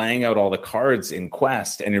because you're laying out all the cards in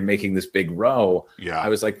Quest and you're making this big row, I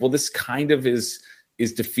was like, well, this kind of is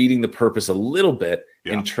defeating the purpose a little bit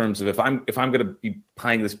in terms of if I'm going to be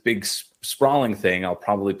playing this big sprawling thing, I'll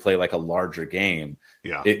probably play like a larger game.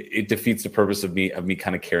 Yeah. It defeats the purpose of me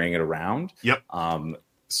kind of carrying it around. Yep.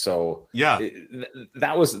 So yeah,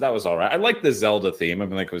 that was all right. I like the Zelda theme. I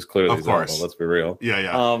mean, like it was clearly Zelda. Let's be real.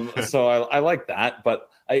 Yeah. So I like that, but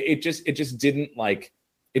it just didn't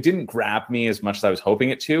it didn't grab me as much as I was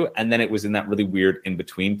hoping it to. And then it was in that really weird in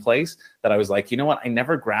between place that I was like, you know what? I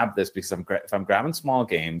never grabbed this because if I'm grabbing small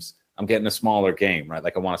games, I'm getting a smaller game, right?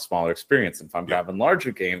 Like I want a smaller experience. And if I'm grabbing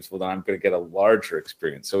larger games, well, then I'm going to get a larger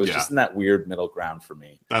experience. So it's just in that weird middle ground for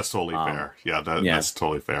me. That's totally fair. That's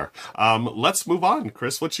totally fair. Let's move on.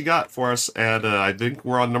 Chris, what you got for us? And I think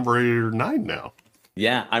we're on number 9 now.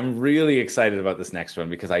 Yeah, I'm really excited about this next one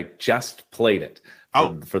because I just played it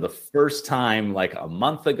for the first time like a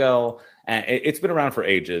month ago. And it's been around for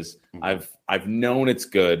ages. Mm-hmm. I've known it's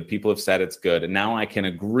good. People have said it's good. And now I can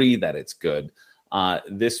agree that it's good.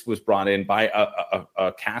 This was brought in by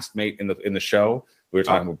a castmate in the show. We were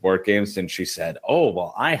talking about board games, and she said, "Oh,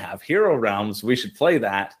 well, I have Hero Realms. We should play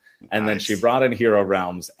that." And then she brought in Hero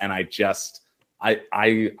Realms, and I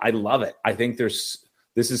love it. I think this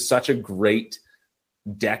is such a great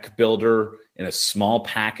deck builder in a small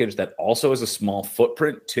package that also has a small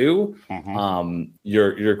footprint too. Mm-hmm.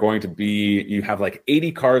 You're going to you have like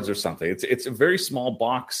 80 cards or something. It's a very small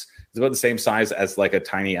box. It's about the same size as like a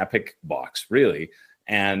Tiny Epic box, really.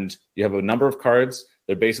 And you have a number of cards.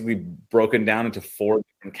 They're basically broken down into 4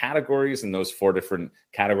 different categories, and those 4 different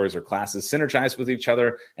categories or classes synergize with each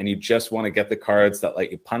other. And you just want to get the cards that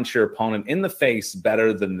let you punch your opponent in the face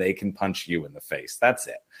better than they can punch you in the face. That's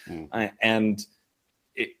it. And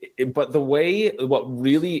but what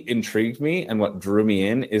really intrigued me and what drew me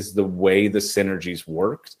in is the way the synergies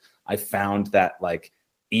worked. I found that like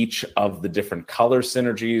each of the different color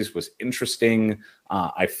synergies was interesting.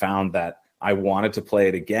 I found that I wanted to play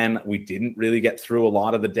it again. We didn't really get through a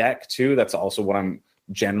lot of the deck too. That's also what I'm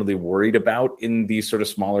generally worried about in these sort of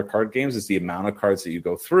smaller card games is the amount of cards that you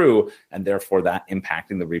go through and therefore that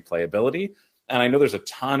impacting the replayability. And I know there's a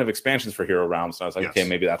ton of expansions for Hero Realms. And I was like, okay,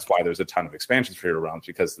 maybe that's why there's a ton of expansions for Hero Realms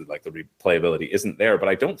because the replayability isn't there. But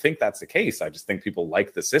I don't think that's the case. I just think people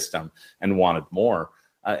like the system and wanted more.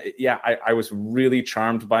 I was really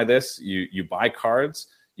charmed by this. You buy cards,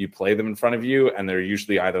 you play them in front of you, and they're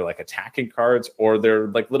usually either like attacking cards or they're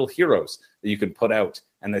like little heroes that you can put out,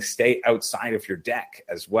 and they stay outside of your deck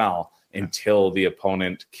as well until the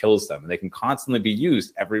opponent kills them. And they can constantly be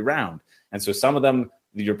used every round. And so some of them,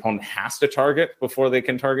 your opponent has to target before they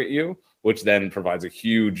can target you, which then provides a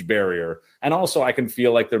huge barrier. And also I can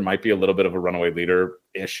feel like there might be a little bit of a runaway leader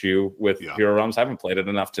issue with Hero Realms. I haven't played it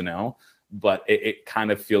enough to know, but it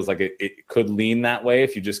kind of feels like it could lean that way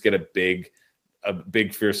if you just get a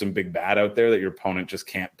big fearsome big bad out there that your opponent just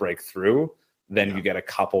can't break through. Then you get a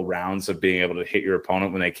couple rounds of being able to hit your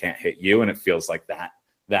opponent when they can't hit you, and it feels like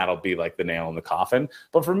that'll be like the nail in the coffin.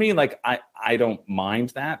 But for me, like I don't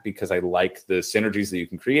mind that because I like the synergies that you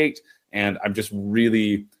can create, and I'm just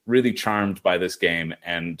really, really charmed by this game,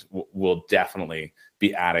 and will definitely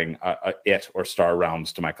be adding it or Star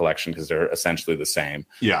Realms to my collection because they're essentially the same.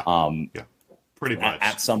 Pretty much.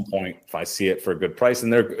 At some point, if I see it for a good price,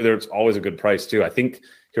 and there's always a good price too. I think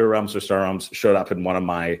Hero Realms or Star Realms showed up in one of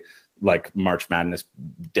my like March Madness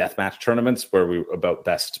deathmatch tournaments where we were about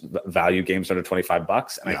best value games under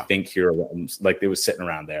 $25. And I think Hero Realms, like it was sitting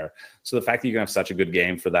around there. So the fact that you can have such a good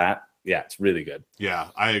game for that Yeah, it's really good. Yeah,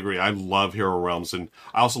 I agree. I love Hero Realms, and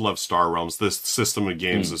I also love Star Realms. This system of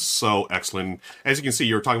games is so excellent. As you can see,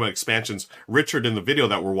 you were talking about expansions. Richard, in the video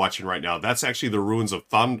that we're watching right now, that's actually the Ruins of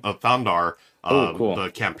Thandar, cool. the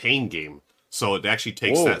campaign game. So it actually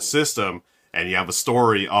takes that system, and you have a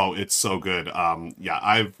story. Oh, it's so good. Yeah,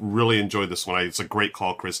 I've really enjoyed this one. It's a great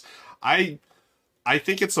call, Chris. I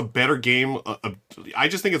think it's a better game. I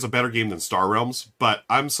just think it's a better game than Star Realms. But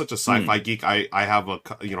I'm such a sci-fi geek. I have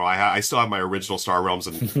I still have my original Star Realms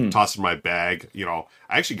and tossed in my bag. I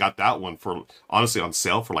actually got that one for honestly on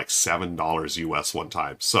sale for like $7 US one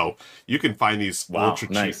time. So you can find these ultra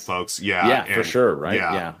cheap, folks. Yeah, for sure. Right?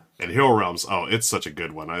 Yeah. And Hero Realms, it's such a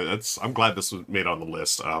good one. I'm glad this was made on the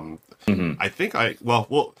list. I think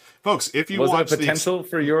folks, if you watch the potential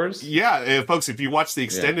for yours, folks, if you watch the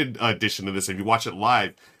extended edition of this, if you watch it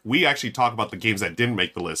live, we actually talk about the games that didn't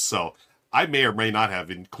make the list. So I may or may not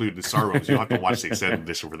have included the Star Realms. You'll have to watch the extended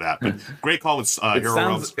edition for that. But great call with Hero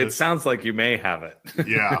Realms. It sounds like you may have it.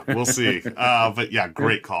 Yeah, we'll see. But yeah,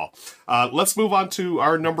 great call. Let's move on to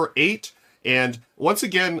our number 8. And once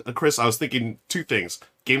again, Chris, I was thinking two things.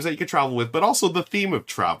 Games that you can travel with, but also the theme of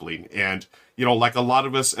traveling. And, like a lot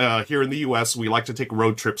of us here in the U.S., we like to take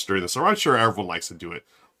road trips during this. So I'm sure everyone likes to do it.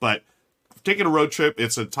 But taking a road trip,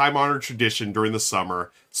 it's a time-honored tradition during the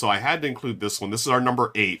summer. So I had to include this one. This is our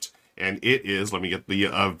number 8. And it is, let me get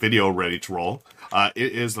the video ready to roll.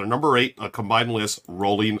 It is the number 8 combined list,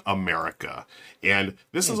 Rolling America. And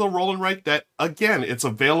this is a roll and write that, again, it's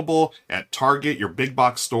available at Target, your big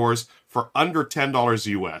box stores, for under $10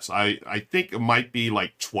 US. I think it might be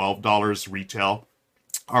like $12 retail.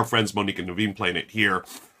 Our friends Monique and Naveen playing it here.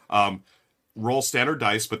 Roll standard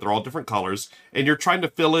dice, but they're all different colors. And you're trying to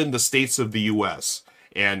fill in the states of the US.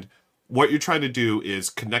 And what you're trying to do is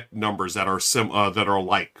connect numbers that are that are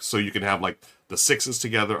alike. So you can have like the 6s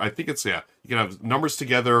together. I think you can have numbers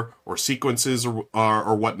together or sequences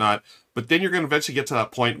or whatnot. But then you're going to eventually get to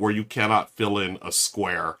that point where you cannot fill in a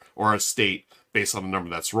square or a state based on the number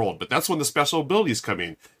that's rolled. But that's when the special abilities come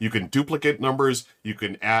in. You can duplicate numbers. You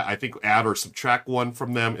can add or subtract one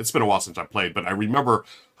from them. It's been a while since I played, but I remember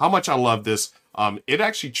how much I love this. It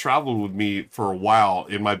actually traveled with me for a while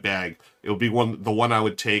in my bag. It would be the one I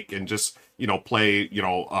would take and just, play,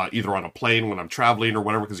 either on a plane when I'm traveling or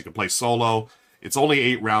whatever, because you can play solo. It's only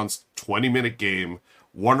 8 rounds, 20-minute game,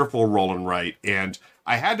 wonderful roll and write. And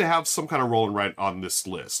I had to have some kind of roll and write on this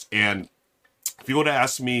list. And if you would have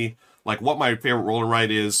asked me, like, what my favorite roll and write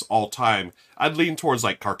is all time, I'd lean towards,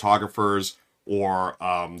 like, Cartographers or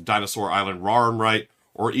Dinosaur Island Roll and Write,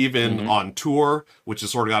 or even On Tour, which has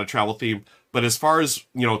sort of got a travel theme. But as far as,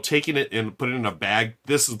 taking it and putting it in a bag,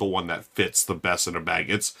 this is the one that fits the best in a bag.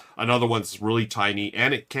 It's another one that's really tiny,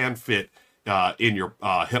 and it can fit in your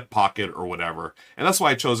hip pocket or whatever. And that's why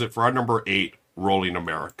I chose it for our number 8, Rolling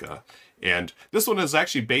America. And this one is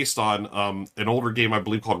actually based on an older game, I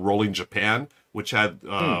believe, called Rolling Japan, which had,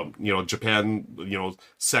 Japan,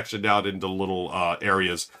 sectioned out into little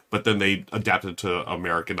areas, but then they adapted to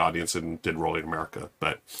American audience and did Rolling America.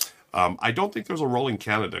 But I don't think there's a Rolling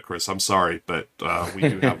Canada, Chris. I'm sorry, but we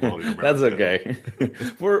do have Rolling America. That's okay.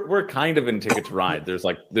 we're kind of in Ticket to Ride. There's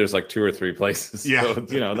like 2 or 3 places. Yeah, so,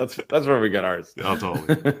 that's where we got ours. Oh,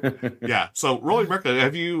 totally. Yeah. So Rolling America,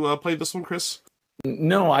 have you played this one, Chris?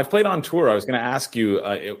 No, I've played On Tour. I was going to ask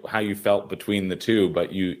you how you felt between the two,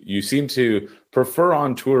 but you seem to prefer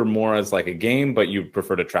On Tour more as like a game, but you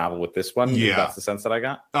prefer to travel with this one. Yeah, that's the sense that I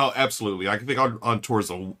got. Oh, absolutely. I think On Tour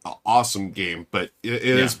is an awesome game, but it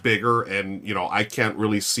is bigger, and I can't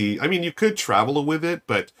really see. I mean, you could travel with it,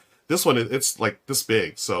 but this one it's like this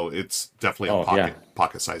big, so it's definitely a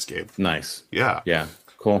pocket-sized game. Nice. Yeah.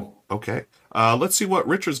 Cool. Okay. Let's see what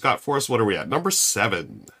Richard's got for us. What are we at? Number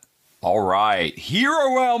 7. All right.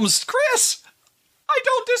 Hero Realms. Chris, I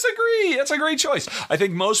don't disagree. That's a great choice. I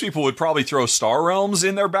think most people would probably throw Star Realms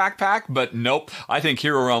in their backpack, but nope. I think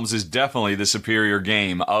Hero Realms is definitely the superior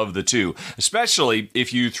game of the two, especially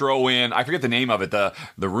if you throw in, I forget the name of it, the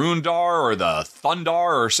Rundar or the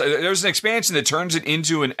Thundar, or there's an expansion that turns it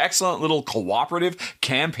into an excellent little cooperative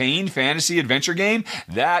campaign fantasy adventure game.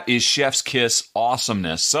 That is chef's kiss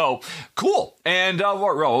awesomeness. So cool. And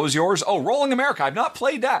what was yours? Oh, Rolling America. I've not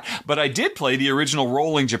played that, but I did play the original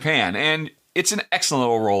Rolling Japan, and it's an excellent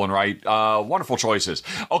little roll and write. Wonderful choices.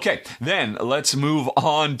 Okay, then let's move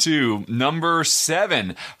on to number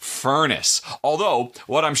 7, Furnace. Although,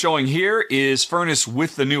 what I'm showing here is Furnace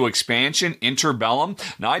with the new expansion, Interbellum.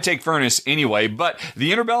 Now, I take Furnace anyway, but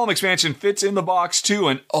the Interbellum expansion fits in the box too,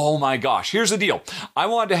 and oh my gosh, here's the deal. I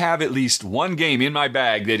want to have at least one game in my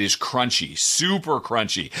bag that is crunchy, super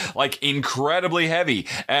crunchy, like incredibly heavy,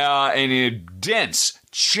 and dense,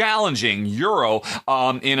 challenging Euro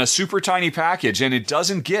in a super tiny package, and it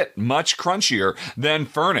doesn't get much crunchier than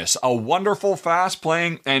Furnace. A wonderful,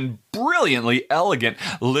 fast-playing, and brilliantly elegant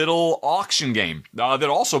little auction game that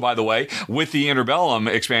also, by the way, with the Interbellum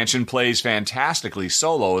expansion, plays fantastically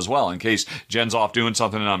solo as well. In case Jen's off doing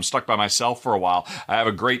something and I'm stuck by myself for a while, I have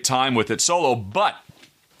a great time with it solo, but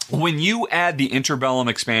when you add the Interbellum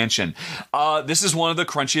expansion, this is one of the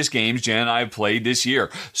crunchiest games Jen and I have played this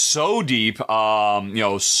year. So deep,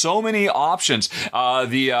 so many options.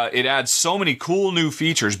 It adds so many cool new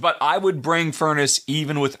features, but I would bring Furnace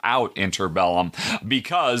even without Interbellum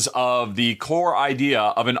because of the core idea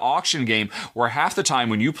of an auction game where half the time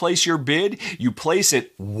when you place your bid, you place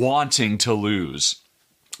it wanting to lose.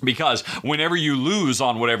 Because whenever you lose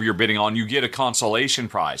on whatever you're bidding on, you get a consolation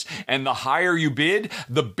prize. And the higher you bid,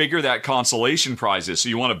 the bigger that consolation prize is. So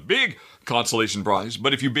you want a big consolation prize.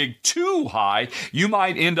 But if you bid too high, you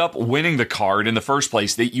might end up winning the card in the first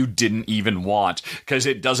place that you didn't even want. Because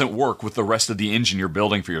it doesn't work with the rest of the engine you're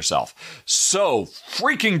building for yourself. So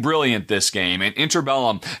freaking brilliant, this game. And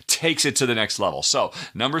Interbellum takes it to the next level. So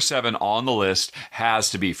number 7 on the list has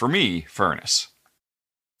to be, for me, Furnace.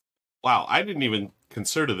 Wow, I didn't even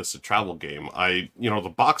consider this a travel game.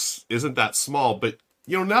 The box isn't that small, but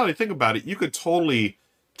now that I think about it, you could totally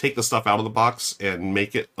take the stuff out of the box and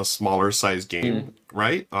make it a smaller size game,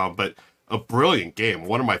 right? But a brilliant game.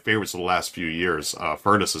 One of my favorites of the last few years.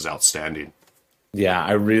 Furnace is outstanding. Yeah,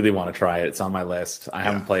 I really want to try it. It's on my list. I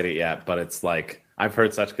haven't played it yet, but it's like I've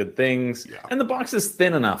heard such good things. Yeah. And the box is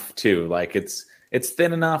thin enough too. Like it's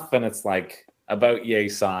thin enough, and it's like about yay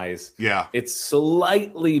size. Yeah. It's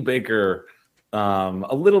slightly bigger.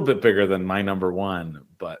 A little bit bigger than my number 1,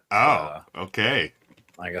 but okay.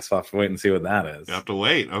 I guess I'll have to wait and see what that is. You have to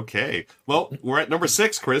wait. Okay. Well, we're at number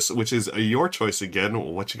 6, Chris, which is your choice again.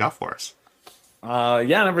 What you got for us?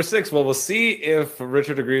 Number 6. Well, we'll see if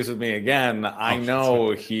Richard agrees with me again. I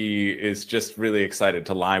know he is just really excited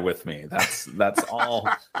to lie with me. That's all.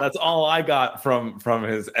 That's all I got from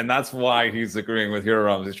his, and that's why he's agreeing with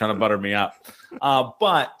your He's trying to butter me up.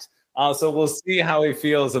 So we'll see how he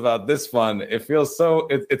feels about this one. It feels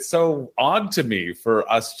it's so odd to me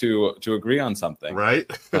for us to agree on something, right?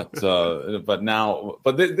 But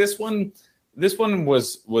this one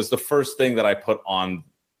was the first thing that I put on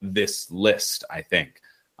this list. I think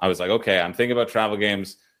I was like, okay, I'm thinking about travel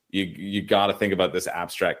games. You got to think about this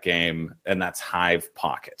abstract game, and that's Hive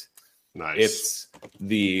Pocket. Nice. It's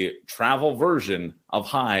the travel version of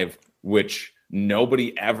Hive, which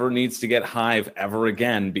nobody ever needs to get Hive ever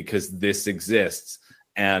again because this exists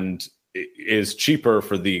and is cheaper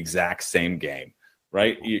for the exact same game,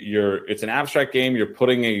 right? It's an abstract game. You're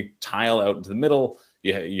putting a tile out into the middle.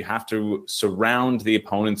 You have to surround the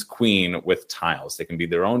opponent's queen with tiles. They can be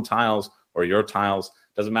their own tiles or your tiles,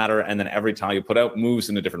 doesn't matter. And then every tile you put out moves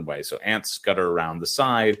in a different way. So ants scutter around the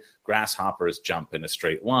side, grasshoppers jump in a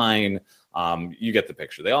straight line. You get the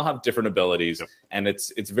picture. They all have different abilities, and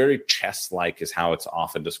it's very chess-like is how it's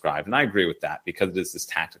often described. And I agree with that because it is this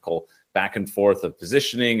tactical back and forth of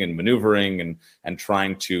positioning and maneuvering and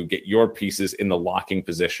trying to get your pieces in the locking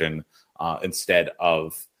position instead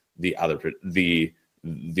of the other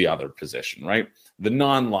position, right? The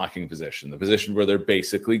non-locking position, the position where they're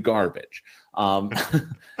basically garbage.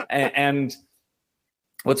 And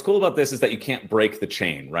what's cool about this is that you can't break the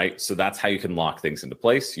chain, right? So that's how you can lock things into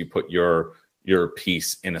place. You put your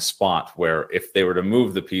piece in a spot where if they were to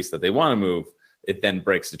move the piece that they want to move, it then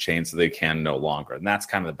breaks the chain so they can no longer. And that's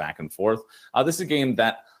kind of the back and forth. This is a game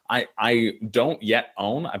that I don't yet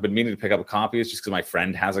own. I've been meaning to pick up a copy. It's just because my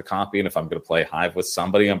friend has a copy. And if I'm going to play Hive with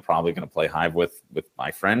somebody, I'm probably going to play Hive with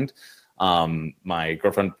my friend. My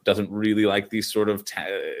girlfriend doesn't really like these sort of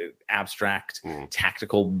abstract,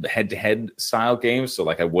 tactical head-to-head style games. So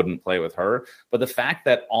I wouldn't play with her. But the fact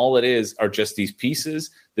that all it is are just these pieces,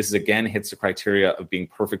 this is again hits the criteria of being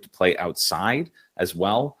perfect to play outside as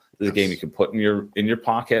well. This is a game you can put in your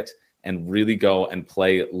pocket and really go and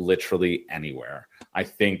play literally anywhere. I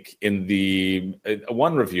think in the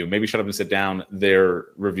one review, maybe Shut Up and Sit Down, their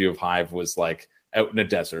review of Hive was out in a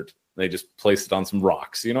desert. They just placed it on some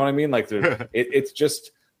rocks. You know what I mean? It's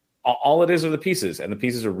just all it is are the pieces, and the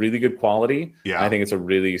pieces are really good quality. Yeah, I think it's a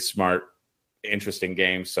really smart, interesting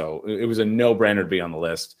game. So it was a no-brainer to be on the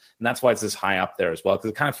list, and that's why it's this high up there as well,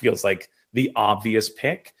 because it kind of feels like the obvious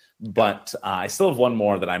pick. But I still have one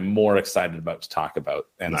more that I'm more excited about to talk about,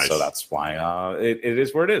 and so that's why it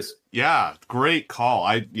is where it is. Yeah, great call.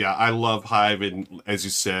 I love Hive, and as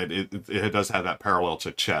you said, it does have that parallel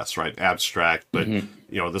to chess, right? Abstract, but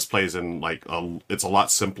this plays in it's a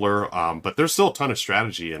lot simpler, but there's still a ton of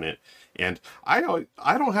strategy in it. And I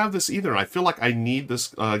don't have this either, and I feel like I need this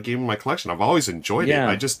game in my collection. I've always enjoyed it.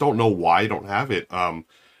 I just don't know why I don't have it.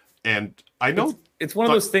 And I know it's one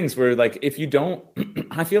of those things where, like, if you don't,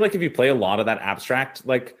 I feel like if you play a lot of that abstract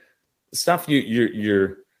like stuff,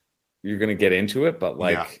 you're gonna get into it. But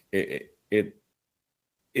like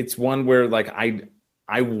it's one where like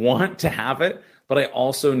I want to have it, but I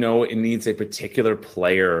also know it needs a particular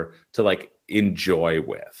player to like enjoy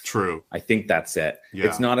with. True. I think that's it. Yeah.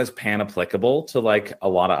 It's not as pan-applicable to like a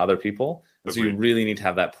lot of other people. Agreed. So you really need to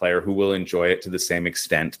have that player who will enjoy it to the same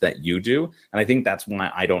extent that you do. And I think that's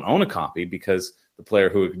why I don't own a copy, because the player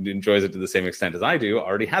who enjoys it to the same extent as I do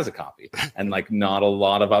already has a copy. And like not a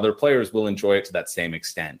lot of other players will enjoy it to that same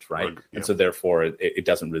extent, right? Yeah. And so therefore it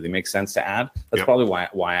doesn't really make sense to add. That's probably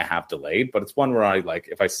why I have delayed, but it's one where I like,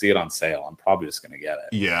 if I see it on sale, I'm probably just going to get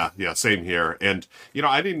it. Yeah, same here. And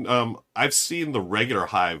I didn't I've seen the regular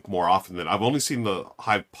Hive more often than I've only seen the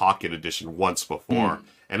Hive Pocket Edition once before.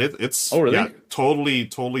 And it's totally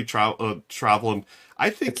traveling. I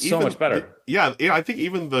think it's so much better. I think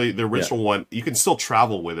even the original one, you can still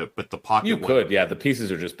travel with it, but the pocket one, the pieces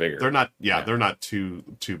are just bigger. They're not they're not too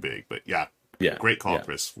big, but great call,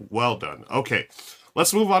 Chris. Well done. Okay.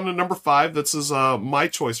 Let's move on to number 5. This is my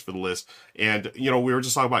choice for the list. And we were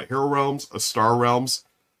just talking about Hero Realms, Star Realms.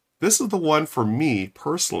 This is the one for me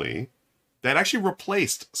personally that actually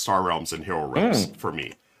replaced Star Realms and Hero Realms for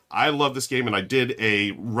me. I love this game, and I did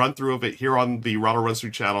a run through of it here on the Ronald Runs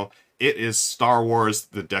Through channel. It is Star Wars,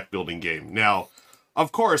 the deck building game. Now,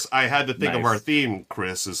 of course, I had to think of our theme,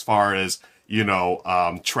 Chris, as far as,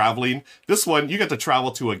 traveling. This one, you get to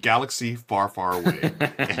travel to a galaxy far, far away.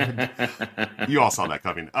 And you all saw that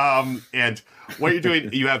coming. And what you're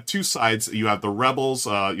doing, you have two sides. You have the rebels,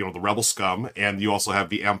 the rebel scum, and you also have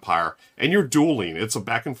the Empire. And you're dueling. It's a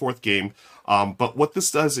back and forth game. But what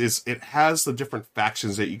this does is it has the different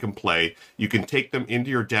factions that you can play. You can take them into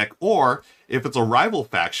your deck, or if it's a rival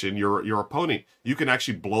faction, your opponent, you can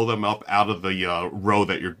actually blow them up out of the row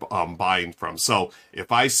that you're buying from. So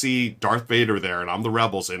if I see Darth Vader there and I'm the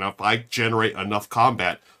rebels, and if I generate enough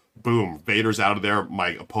combat, boom, Vader's out of there. My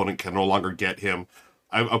opponent can no longer get him.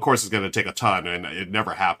 Of course, it's going to take a ton, and it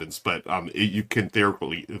never happens, but you can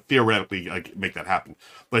theoretically make that happen.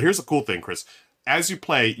 But here's the cool thing, Chris. As you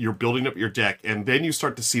play, you're building up your deck, and then you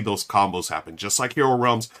start to see those combos happen, just like Hero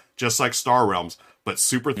Realms, just like Star Realms, but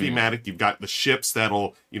super thematic. You've got the ships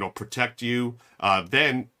that'll, protect you.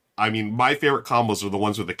 Then, my favorite combos are the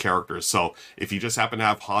ones with the characters. So if you just happen to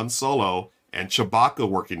have Han Solo and Chewbacca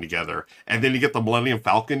working together, and then you get the Millennium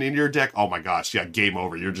Falcon in your deck, oh my gosh, game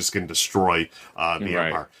over. You're just going to destroy the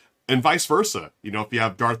Empire. And vice versa. If you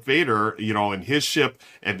have Darth Vader, and his ship,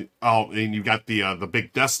 and you've got the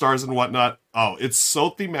big Death Stars and whatnot. Oh, it's so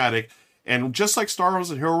thematic. And just like Star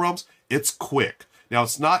Wars and Hero Realms, it's quick. Now,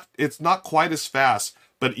 it's not quite as fast,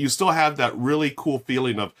 but you still have that really cool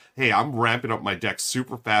feeling of, hey, I'm ramping up my deck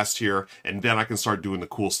super fast here, and then I can start doing the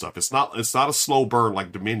cool stuff. It's not a slow burn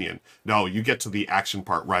like Dominion. No, you get to the action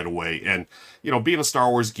part right away. And, being a Star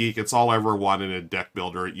Wars geek, it's all I ever wanted in a deck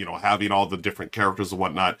builder, having all the different characters and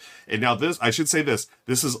whatnot. And now this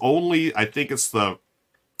is only, I think it's the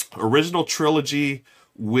original trilogy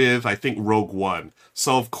with, I think, Rogue One.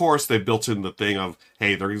 So, of course, they built in the thing of,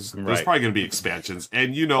 hey, there's probably going to be expansions.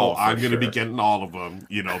 And, I'm going to be getting all of them,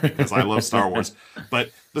 because I love Star Wars.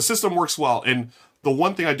 But the system works well. And the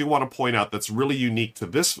one thing I do want to point out that's really unique to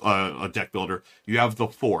this deck builder, you have the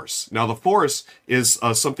Force. Now, the Force is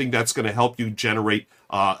something that's going to help you generate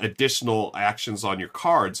additional actions on your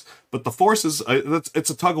cards. But the Force is, it's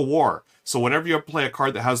a tug of war. So whenever you play a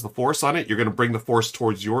card that has the Force on it, you're going to bring the Force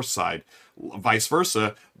towards your side. Vice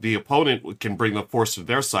versa, the opponent can bring the Force to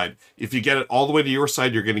their side. If you get it all the way to your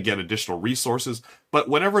side, you're going to get additional resources. But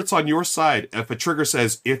whenever it's on your side, if a trigger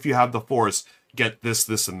says, if you have the Force, get this,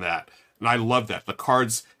 this, and that. And I love that. The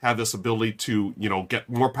cards have this ability to, get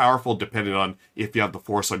more powerful depending on if you have the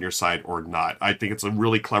Force on your side or not. I think it's a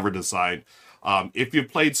really clever design. If you've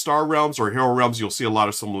played Star Realms or Hero Realms, you'll see a lot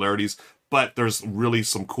of similarities. But there's really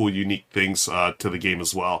some cool, unique things to the game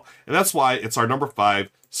as well. And that's why it's our number 5,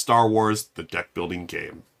 Star Wars, the deck building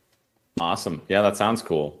game. Awesome. Yeah, that sounds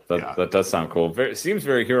cool. That does sound cool. It seems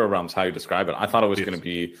very Hero Realms how you describe it. I thought it was going to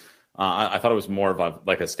be, I thought it was more of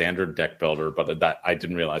a standard deck builder, but that I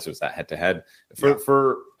didn't realize it was that head-to-head.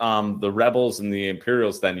 For the Rebels and the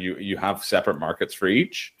Imperials, then you have separate markets for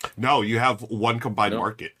each? No, you have one combined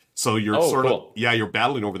market. So you're you're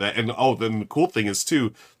battling over that. And then the cool thing is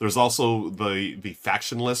too, there's also the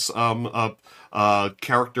factionless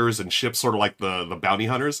characters and ships, sort of like the bounty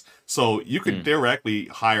hunters. So you could directly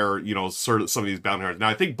hire, sort of some of these bounty hunters. Now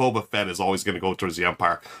I think Boba Fett is always going to go towards the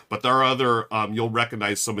Empire, but there are other, you'll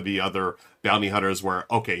recognize some of the other bounty hunters where,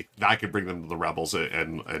 okay, I could bring them to the rebels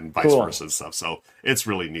and vice versa and stuff. So it's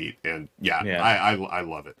really neat. And I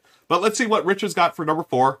love it. But let's see what Richard's got for number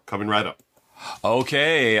 4 coming right up.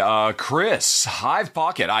 Okay, Chris, Hive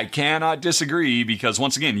Pocket. I cannot disagree because,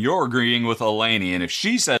 once again, you're agreeing with Elaney, and if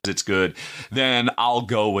she says it's good, then I'll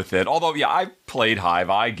go with it. Although, I played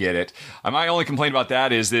Hive. I get it. My only complaint about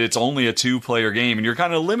that is that it's only a 2-player game, and you're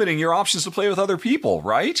kind of limiting your options to play with other people,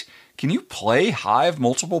 right? Can you play Hive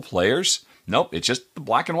multiple players? Nope, it's just the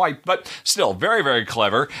black and white, but still very, very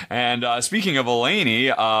clever. And speaking of Elaney,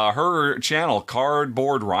 her channel,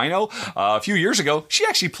 Cardboard Rhino, a few years ago, she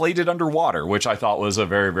actually played it underwater, which I thought was a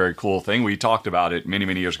very, very cool thing. We talked about it many,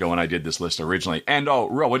 many years ago when I did this list originally. And,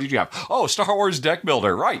 Ro, what did you have? Oh, Star Wars Deck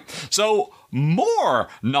Builder, right. So, more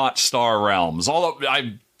not Star Realms, although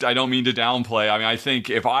I don't mean to downplay. I mean, I think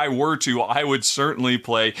if I were to, I would certainly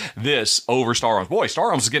play this over Star Realms. Boy, Star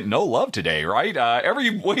Realms is getting no love today, right?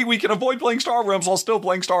 Every way we can avoid playing Star Realms while still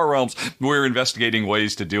playing Star Realms, we're investigating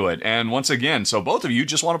ways to do it. And once again, so both of you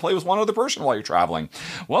just want to play with one other person while you're traveling.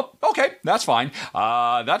 Well, okay, that's fine.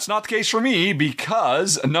 That's not the case for me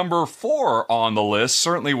because number 4 on the list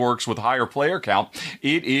certainly works with higher player count.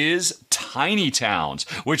 It is Tiny Towns,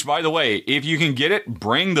 which, by the way, if you can get it,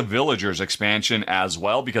 bring the Villagers expansion as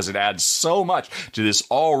well, because it adds so much to this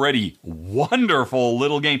already wonderful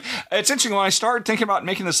little game. It's interesting, when I started thinking about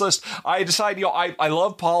making this list, I decided, I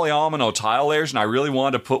love polyomino tile layers, and I really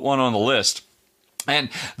wanted to put one on the list. And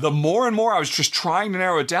the more and more I was just trying to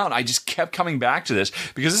narrow it down, I just kept coming back to this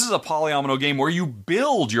because this is a polyomino game where you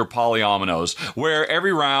build your polyominoes, where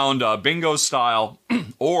every round, bingo style,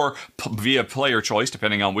 or via player choice,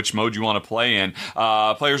 depending on which mode you want to play in,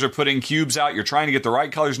 players are putting cubes out. You're trying to get the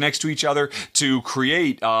right colors next to each other to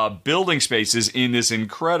create building spaces in this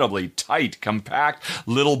incredibly tight, compact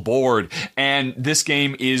little board. And this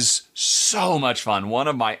game is so much fun. One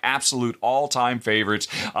of my absolute all-time favorites.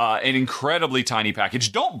 An incredibly tiny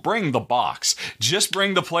package. Don't bring the box. Just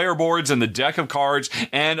bring the player boards and the deck of cards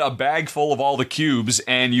and a bag full of all the cubes,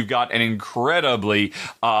 and you've got an incredibly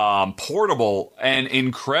portable and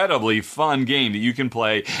incredibly fun game that you can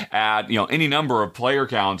play at any number of player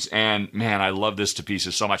counts. And man, I love this to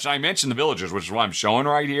pieces so much. And I mentioned the Villagers, which is what I'm showing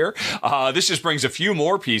right here. This just brings a few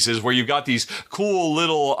more pieces where you've got these cool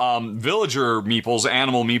little villager meeples,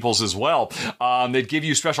 animal meeples as well, that give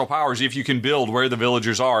you special powers if you can build where the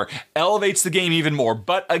villagers are. Elevates the game even more.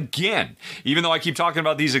 But again, even though I keep talking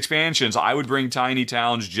about these expansions, I would bring Tiny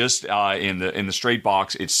Towns just in the straight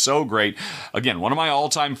box. It's so great. Again, one of my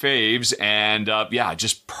all-time faves, and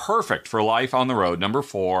just perfect for life on the road. Number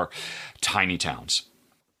 4, Tiny Towns.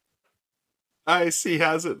 I see,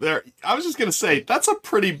 has it there. I was just going to say, that's a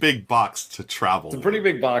pretty big box to travel. It's a pretty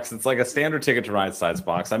big box. It's like a standard Ticket to Ride size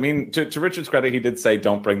box. I mean, to Richard's credit, he did say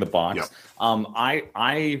don't bring the box. Yep.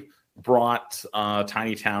 I brought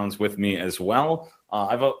Tiny Towns with me as well.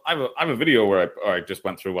 I have a video where I just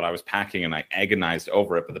went through what I was packing and I agonized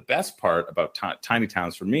over it. But the best part about Tiny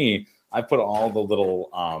Towns for me, I put all the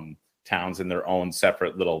little towns in their own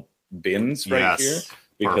separate little bins here.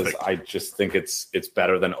 Because perfect. I just think it's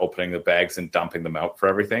better than opening the bags and dumping them out for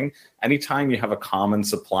everything. Anytime you have a common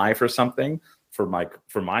supply for something, for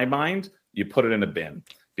my mind, you put it in a bin,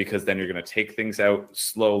 because then you're going to take things out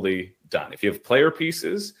slowly. Done. If you have player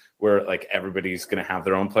pieces where like everybody's going to have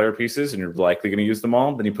their own player pieces and you're likely going to use them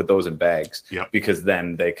all, then you put those in bags. Yep. Because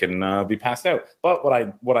then they can be passed out. But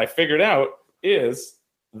what I figured out is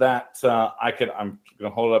that I'm going to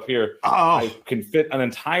hold it up here. Oh. I can fit an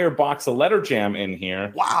entire box of letter jam in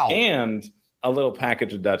here. Wow. And a little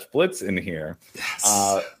package of Dutch Blitz in here.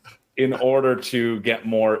 Yes. In order to get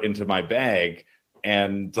more into my bag.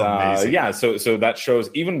 And so that shows,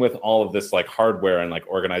 even with all of this like hardware and like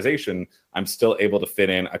organization, I'm still able to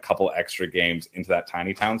fit in a couple extra games into that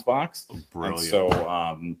Tiny Towns box. Brilliant. And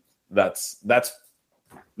so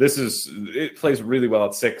it plays really well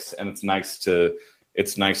at 6, and it's nice to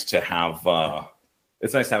have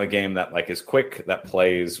a game that like is quick, that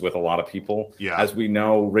plays with a lot of people. Yeah. As we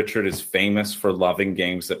know, Richard is famous for loving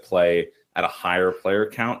games that play at a higher player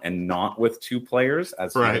count and not with 2 players,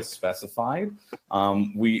 as he has specified.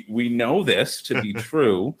 We know this to be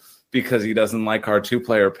true because he doesn't like our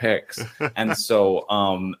 2-player picks. And so,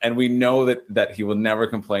 and we know that he will never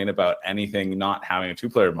complain about anything not having a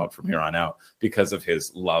 2-player mode from here on out because of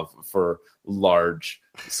his love for large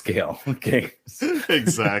scale games.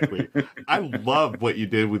 Exactly. I love what you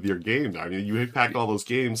did with your game. I mean, you packed all those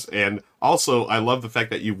games, and also I love the fact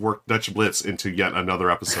that you worked Dutch Blitz into yet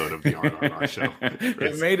another episode of the R&R&R show.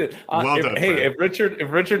 It made it. Well done. Hey, if Richard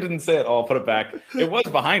didn't say it, I'll put it back. It was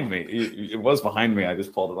behind me. It was behind me. I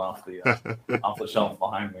just pulled it off the shelf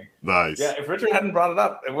behind me. Nice. Yeah, if Richard hadn't brought it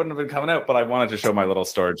up, it wouldn't have been coming out. But I wanted to show my little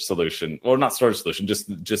storage solution. Well, not storage solution,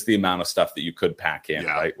 just the amount of stuff that you could pack in,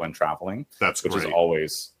 right, when traveling. That's which great. Is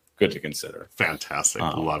always good to consider. Fantastic.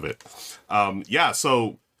 Love it.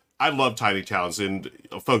 So I love Tiny Towns, and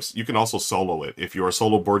folks, you can also solo it. If you're a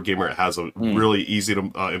solo board gamer, it has a really easy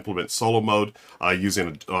to implement solo mode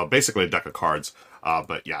using basically a deck of cards.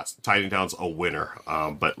 But yeah, Tiny Towns a winner.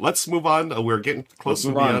 But let's move on. We're getting close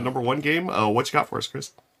to the number one game. What you got for us,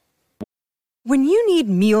 Chris? When you need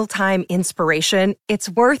mealtime inspiration, it's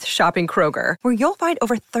worth shopping Kroger, where you'll find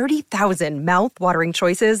over 30,000 mouth-watering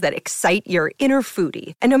choices that excite your inner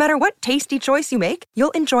foodie. And no matter what tasty choice you make,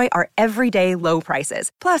 you'll enjoy our everyday low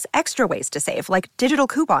prices, plus extra ways to save, like digital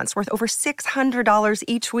coupons worth over $600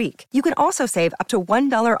 each week. You can also save up to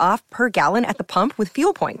 $1 off per gallon at the pump with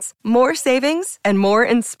fuel points. More savings and more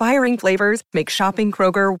inspiring flavors make shopping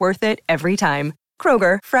Kroger worth it every time.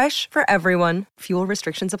 Kroger, fresh for everyone. Fuel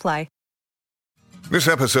restrictions apply. This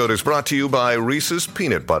episode is brought to you by Reese's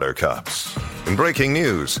Peanut Butter Cups. In breaking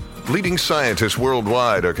news, leading scientists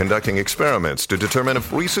worldwide are conducting experiments to determine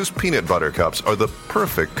if Reese's Peanut Butter Cups are the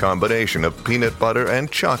perfect combination of peanut butter and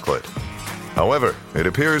chocolate. However, it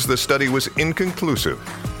appears the study was inconclusive,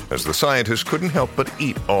 as the scientists couldn't help but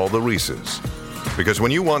eat all the Reese's. Because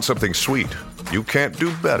when you want something sweet, you can't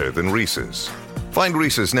do better than Reese's. Find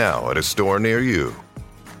Reese's now at a store near you.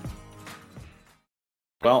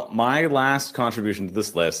 Well, my last contribution to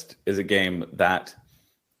this list is a game that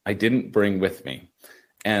I didn't bring with me.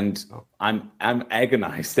 And I'm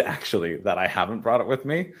agonized, actually, that I haven't brought it with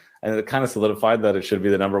me. And it kind of solidified that it should be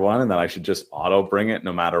the number one and that I should just auto bring it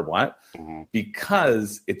no matter what.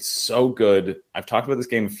 Because it's so good. I've talked about this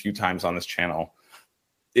game a few times on this channel.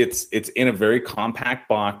 It's in a very compact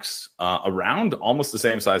box, around almost the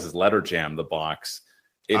same size as Letter Jam, the box.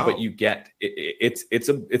 But you get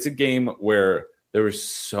it's a game where there is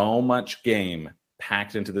so much game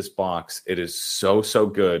packed into this box. It is so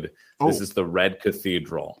good. This is the Red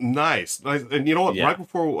Cathedral. Nice. And you know what? Yeah. Right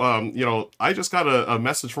before, I just got a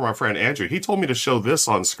message from our friend Andrew. He told me to show this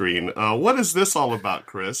on screen. What is this all about,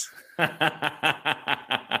 Chris? That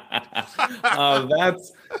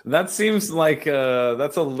seems like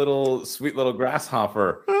that's a little sweet little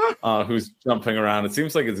grasshopper who's jumping around. It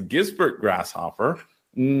seems like it's Gisbert Grasshopper.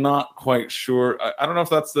 Not quite sure. I don't know if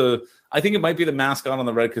that's I think it might be the mascot on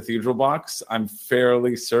the Red Cathedral box. I'm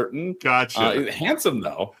fairly certain. Gotcha. Handsome,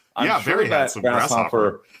 though. I'm sure very that handsome.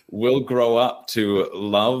 Grasshopper will grow up to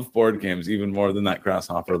love board games even more than that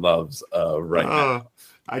Grasshopper loves right now.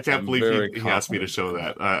 I can't believe he asked me to show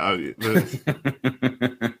that.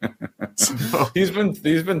 So. He's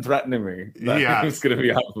been threatening me that he's going to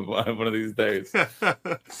be up one of these days.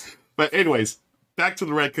 But anyways, back to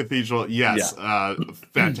the Red Cathedral. Yes,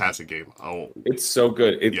 fantastic game. It's so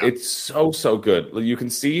good. It's so good. You can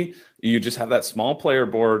see you just have that small player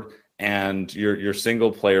board and your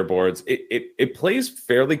single player boards. It plays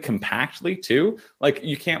fairly compactly too. Like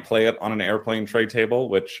you can't play it on an airplane tray table,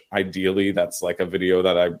 which ideally that's like a video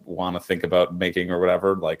that I want to think about making or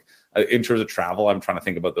whatever. Like in terms of travel, I'm trying to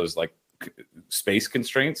think about those like space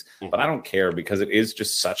constraints, but I don't care because it is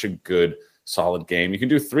just such a good solid game. You can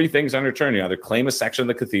do three things on your turn. You either claim a section of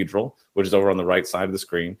the cathedral, which is over on the right side of the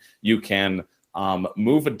screen. You can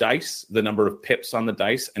move a dice, the number of pips on the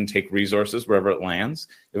dice, and take resources wherever it lands.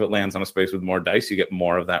 If it lands on a space with more dice, you get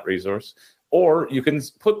more of that resource. Or you can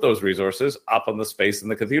put those resources up on the space in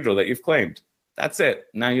the cathedral that you've claimed. That's it.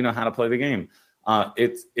 Now you know how to play the game.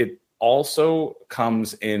 It also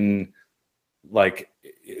comes in like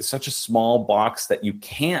such a small box that you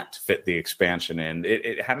can't fit the expansion in.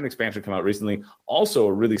 It had an expansion come out recently, also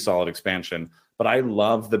a really solid expansion, but I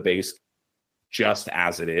love the base just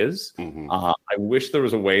as it is. I wish there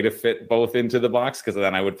was a way to fit both into the box because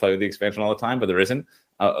then I would play with the expansion all the time, but there isn't.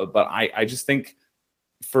 But I just think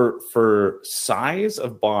for size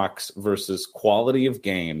of box versus quality of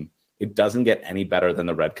game, it doesn't get any better than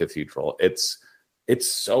the Red Cathedral. It's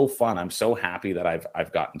so fun. I'm so happy that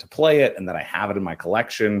I've gotten to play it and that I have it in my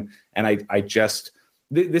collection. And I just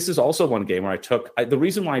this is also one game where the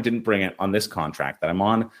reason why I didn't bring it on this contract that I'm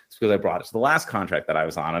on is because I brought it to the last contract that I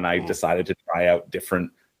was on, and I decided to try out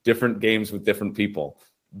different games with different people.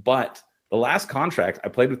 But the last contract, I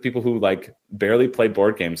played with people who like barely played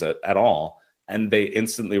board games at all, and they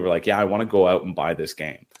instantly were like, "Yeah, I want to go out and buy this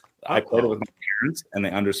game." I played it with my parents, and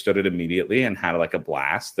they understood it immediately and had like a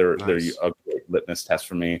blast. They're a great litmus test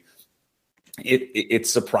for me.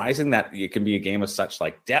 It's surprising that it can be a game of such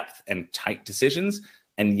like depth and tight decisions,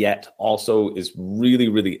 and yet also is really,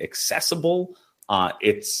 really accessible.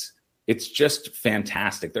 It's just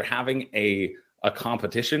fantastic. They're having a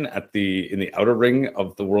competition in the outer ring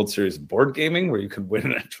of the World Series board gaming where you can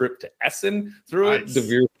win a trip to Essen through it. De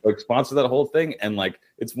Beers like sponsored that whole thing, and like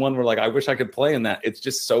it's one where like I wish I could play in that. It's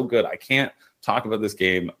just so good. I can't talk about this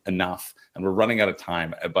game enough, and we're running out of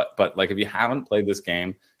time. But like if you haven't played this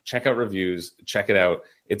game, check out reviews, check it out.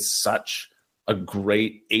 It's such a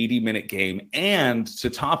great 80-minute game, and to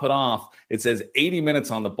top it off, it says 80 minutes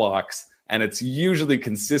on the box, and it's usually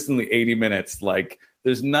consistently 80 minutes. Like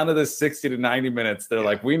there's none of this 60 to 90 minutes. They're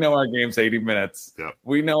like, we know our game's 80 minutes. Yeah.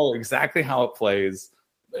 We know exactly how it plays.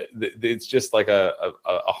 It's just like a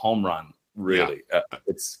home run, really. Yeah.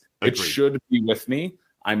 It should be with me.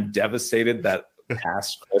 I'm devastated that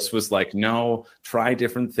past Chris was like, no, try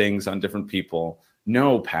different things on different people.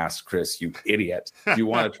 No, past Chris, you idiot. You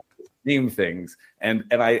want to try the same things. And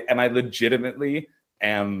I legitimately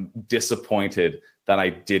am disappointed that I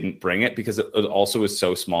didn't bring it, because it also is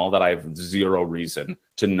so small that I have zero reason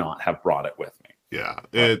to not have brought it with me.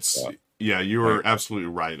 Yeah, you were absolutely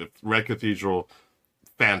right. Red Cathedral,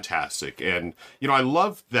 fantastic. And, I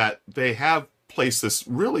love that they have placed this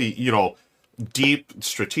really, deep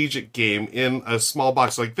strategic game in a small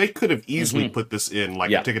box. Like they could have easily put this in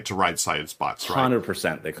like a Ticket to Ride Science box, right?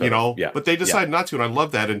 100% they could. But they decided not to, and I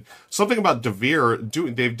love that. And something about Devere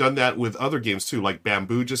they've done that with other games too. Like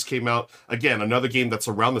Bamboo just came out again, another game that's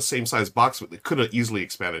around the same size box, but it could have easily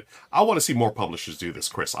expanded. I want to see more publishers do this,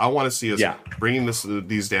 Chris. I want to see us bringing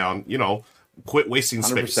these down. Quit wasting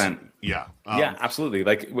 100%. Space. Yeah, absolutely.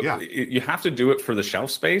 Like you have to do it for the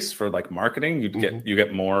shelf space, for like marketing. You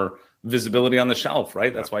get more visibility on the shelf,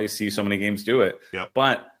 right? That's why you see so many games do it.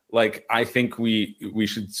 But like I think we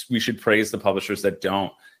should praise the publishers that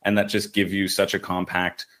don't, and that just give you such a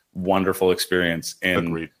compact, wonderful experience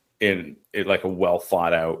in like a well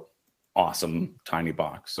thought out, awesome tiny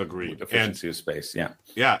box. Agreed. Efficiency of space.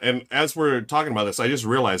 Yeah. And as we're talking about this, I just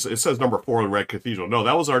realized it says number 4 in Red Cathedral. No,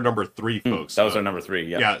 that was our number 3, folks. That was our number 3.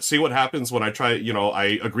 Yeah. See what happens when I try,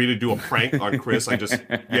 I agree to do a prank on Chris.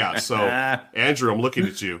 So Andrew, I'm looking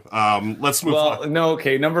at you. Let's move on. No,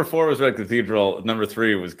 okay. Number 4 was Red Cathedral. Number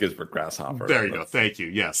 3 was Gisbert Grasshopper. There you go. Thank you.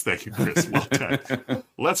 Yes. Thank you, Chris. Well done.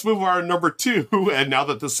 Let's move on to number 2. And now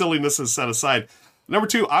that the silliness is set aside, number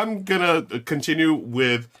 2, I'm going to continue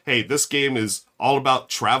with, hey, this game is all about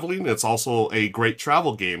traveling. It's also a great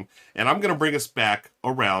travel game. And I'm going to bring us back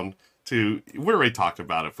around to, we already talked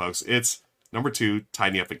about it, folks. It's number 2,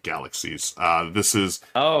 Tiny Epic Galaxies. This is...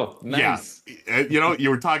 Oh, nice. Yeah. You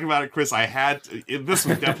were talking about it, Chris. This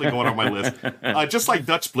was definitely going on my list. Just like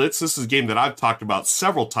Dutch Blitz, this is a game that I've talked about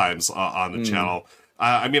several times on the channel.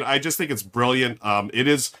 I just think it's brilliant. It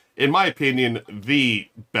is, in my opinion, the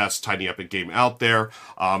best Tiny Epic game out there.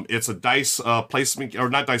 It's a dice placement, or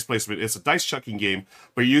not dice placement, it's a dice chucking game,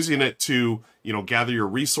 but you're using it to, gather your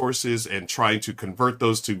resources and trying to convert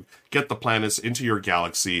those to get the planets into your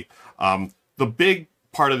galaxy. The big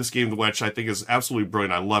part of this game, which I think is absolutely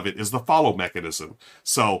brilliant, I love it, is the follow mechanism.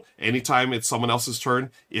 So anytime it's someone else's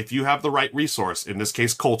turn, if you have the right resource, in this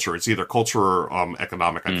case culture, it's either culture or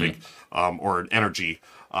economic, I think, or energy.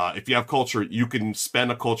 If you have culture, you can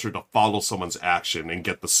spend a culture to follow someone's action and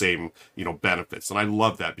get the same, benefits. And I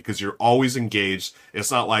love that because you're always engaged.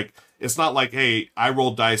 It's not like, hey, I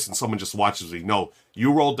roll dice and someone just watches me. No,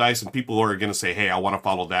 you roll dice and people are going to say, hey, I want to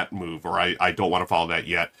follow that move, or I don't want to follow that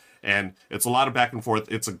yet. And it's a lot of back and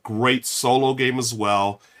forth. It's a great solo game as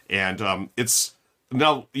well. And it's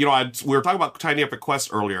now, we were talking about Tiny Epic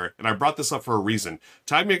Quest earlier, and I brought this up for a reason.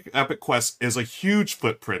 Tiny Epic Quest is a huge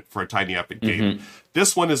footprint for a Tiny Epic game.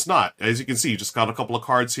 This one is not. As you can see, you just got a couple of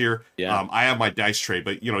cards here. I have my dice tray,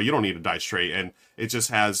 but you don't need a dice tray. And it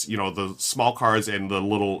just has, the small cards and the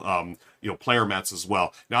little, player mats as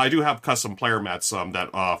well. Now, I do have custom player mats that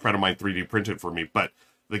a friend of mine 3D printed for me, but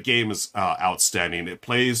the game is outstanding. It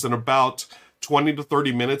plays in about 20 to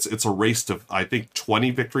 30 minutes. It's a race to, I think,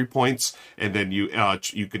 20 victory points. And then you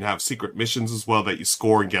can have secret missions as well that you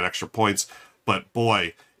score and get extra points. But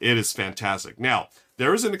boy, it is fantastic. Now,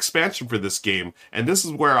 there is an expansion for this game. And this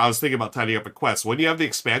is where I was thinking about Tiny Epic Quest. When you have the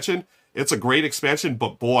expansion, it's a great expansion.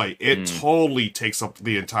 But boy, it totally takes up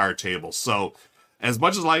the entire table. So as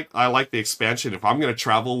much as I like the expansion, if I'm going to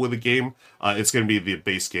travel with a game, it's going to be the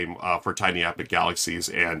base game for Tiny Epic Galaxies.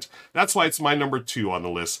 And that's why it's my number 2 on the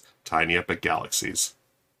list, Tiny Epic Galaxies.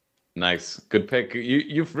 Nice. Good pick.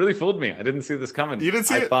 You've really fooled me. I didn't see this coming. You didn't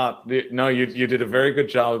see it? No, you did a very good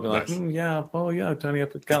job of being Nice. like, yeah, oh yeah, Tiny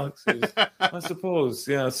Epic Galaxies. I suppose.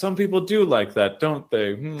 Yeah, some people do like that, don't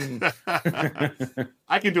they?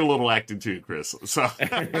 I can do a little acting too, Chris. So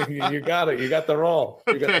you got it. You got the role.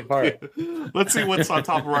 You got the part. Let's see what's on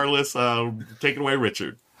top of our list. Take it away,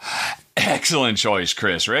 Richard. Excellent choice,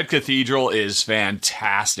 Chris. Red Cathedral is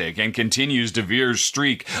fantastic and continues DeVere's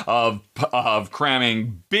streak of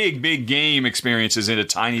cramming big game experiences into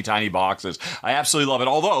tiny boxes. I absolutely love it.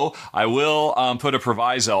 Although I will put a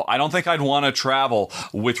proviso. I don't think I'd want to travel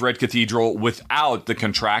with Red Cathedral without the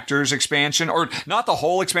Contractors expansion, or not the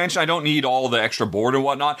whole expansion. I don't need all the extra board and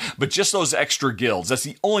whatnot, but just those extra guilds. That's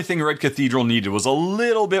the only thing Red Cathedral needed, was a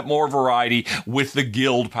little bit more variety with the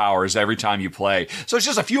guild powers every time you play. So it's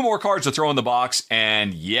just a few more cards to throw in the box,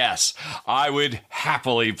 and yes, I would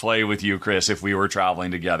happily play with you, Chris, if we were traveling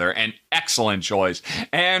together. An excellent choice.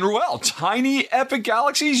 And well, Tiny Epic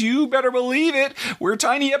Galaxies, you better believe it. We're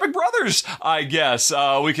Tiny Epic Brothers, I guess.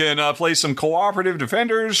 We can play some cooperative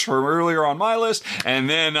defenders from earlier on my list, and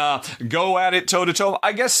then go at it toe to toe.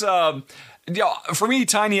 I guess for me,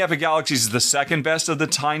 Tiny Epic Galaxies is the second best of the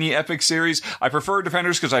Tiny Epic series. I prefer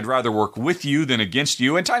Defenders because I'd rather work with you than against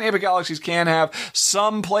you, and Tiny Epic Galaxies can have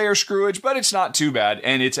some player screwage, but it's not too bad,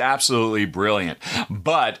 and it's absolutely brilliant.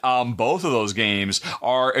 But both of those games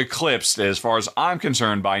are eclipsed, as far as I'm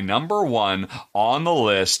concerned, by number one on the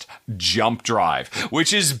list, Jump Drive,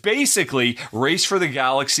 which is basically Race for the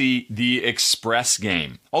Galaxy, the Express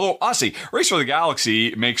game. Although, honestly, Race for the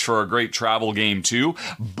Galaxy makes for a great travel game too,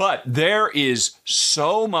 but there is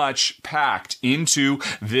so much packed into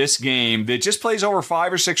this game that just plays over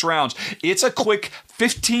 5 or 6 rounds. It's a quick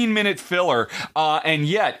 15-minute filler, and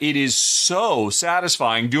yet it is so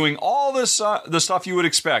satisfying doing all this the stuff you would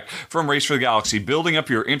expect from Race for the Galaxy, building up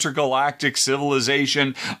your intergalactic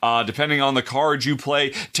civilization, depending on the cards you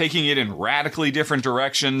play, taking it in radically different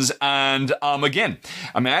directions, and again,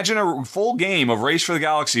 imagine a full game of Race for the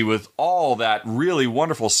Galaxy with all that really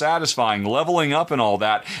wonderful, satisfying leveling up and all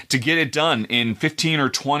that to get it done in 15 or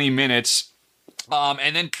 20 minutes,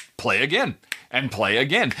 and then play again. And play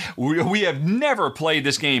again. We have never played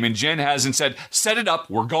this game, and Jen hasn't said, set it up,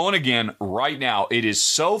 we're going again right now. It is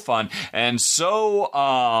so fun and so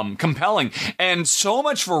compelling and so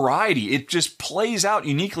much variety. It just plays out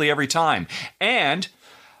uniquely every time. And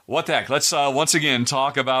what the heck? Let's once again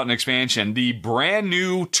talk about an expansion. The brand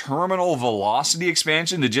new Terminal Velocity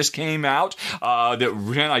expansion that just came out,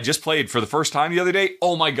 that I just played for the first time the other day.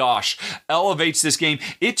 Oh my gosh. Elevates this game.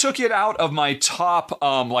 It took it out of my top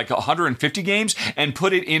 150 games and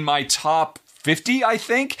put it in my top 50, I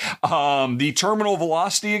think. The Terminal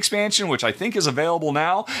Velocity expansion, which I think is available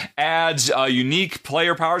now, adds unique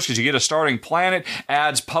player powers because you get a starting planet,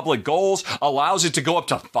 adds public goals, allows it to go up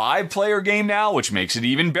to 5-player game now, which makes it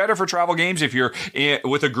even better for travel games if you're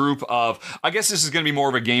with a group of, I guess this is going to be more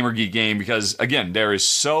of a Gamer Geek game because, again, there is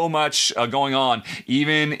so much going on,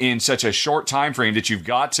 even in such a short time frame that you've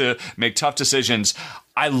got to make tough decisions.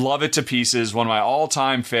 I love it to pieces. One of my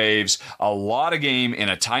all-time faves. A lot of game in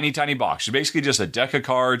a tiny box. It's basically just a deck of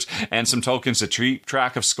cards and some tokens to keep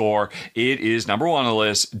track of score. It is number one on the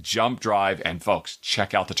list, Jump Drive. And folks,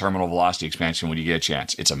 check out the Terminal Velocity expansion when you get a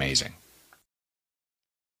chance. It's amazing.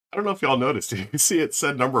 I don't know if y'all noticed. Did you see it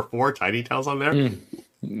said number 4 Tiny Towns on there? Yeah.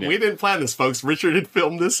 We didn't plan this, folks. Richard had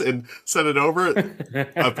filmed this and sent it over.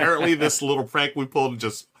 Apparently, this little prank we pulled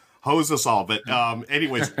just hose us all. But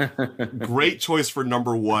anyways, great choice for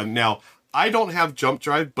number 1. Now, I don't have Jump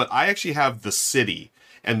Drive, but I actually have The City.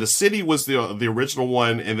 And The City was the original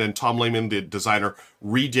one, and then Tom Lehman, the designer,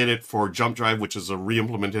 redid it for Jump Drive, which is a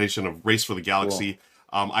re-implementation of Race for the Galaxy.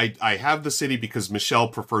 Cool. I have The City because Michelle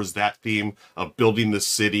prefers that theme of building the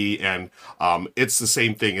city, and it's the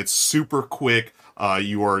same thing. It's super quick.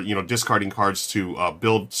 You are, discarding cards to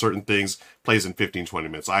build certain things, plays in 15-20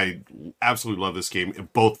 minutes. I absolutely love this game in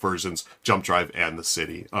both versions, Jump Drive and The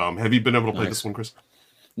City. Have you been able to play this one, Chris?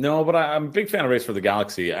 No, but I'm a big fan of Race for the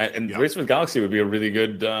Galaxy. Race for the Galaxy would be a really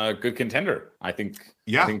good contender. I think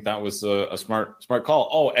that was a smart call.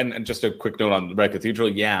 Oh, and just a quick note on Red Cathedral.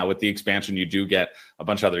 Yeah, with the expansion, you do get a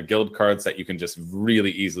bunch of other guild cards that you can just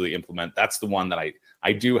really easily implement. That's the one that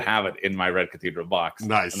I do have it in my Red Cathedral box.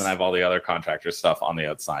 Nice. And then I have all the other contractor stuff on the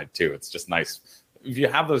outside too. It's just nice. If you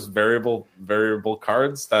have those variable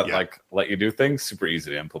cards that let you do things, super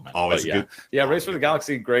easy to implement. Always good. Yeah, Race for the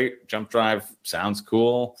Galaxy, great. Jump Drive sounds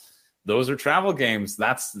cool. Those are travel games.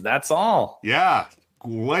 That's all. Yeah.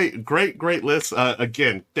 Great list.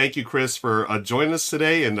 Again, thank you, Chris, for joining us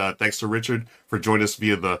today, and thanks to Richard for joining us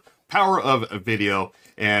via the power of video.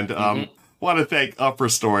 And Want to thank Upper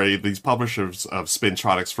Story, these publishers of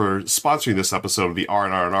Spintronics, for sponsoring this episode of the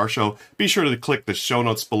R&R&R Show. Be sure to click the show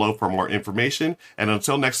notes below for more information. And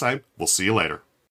until next time, we'll see you later.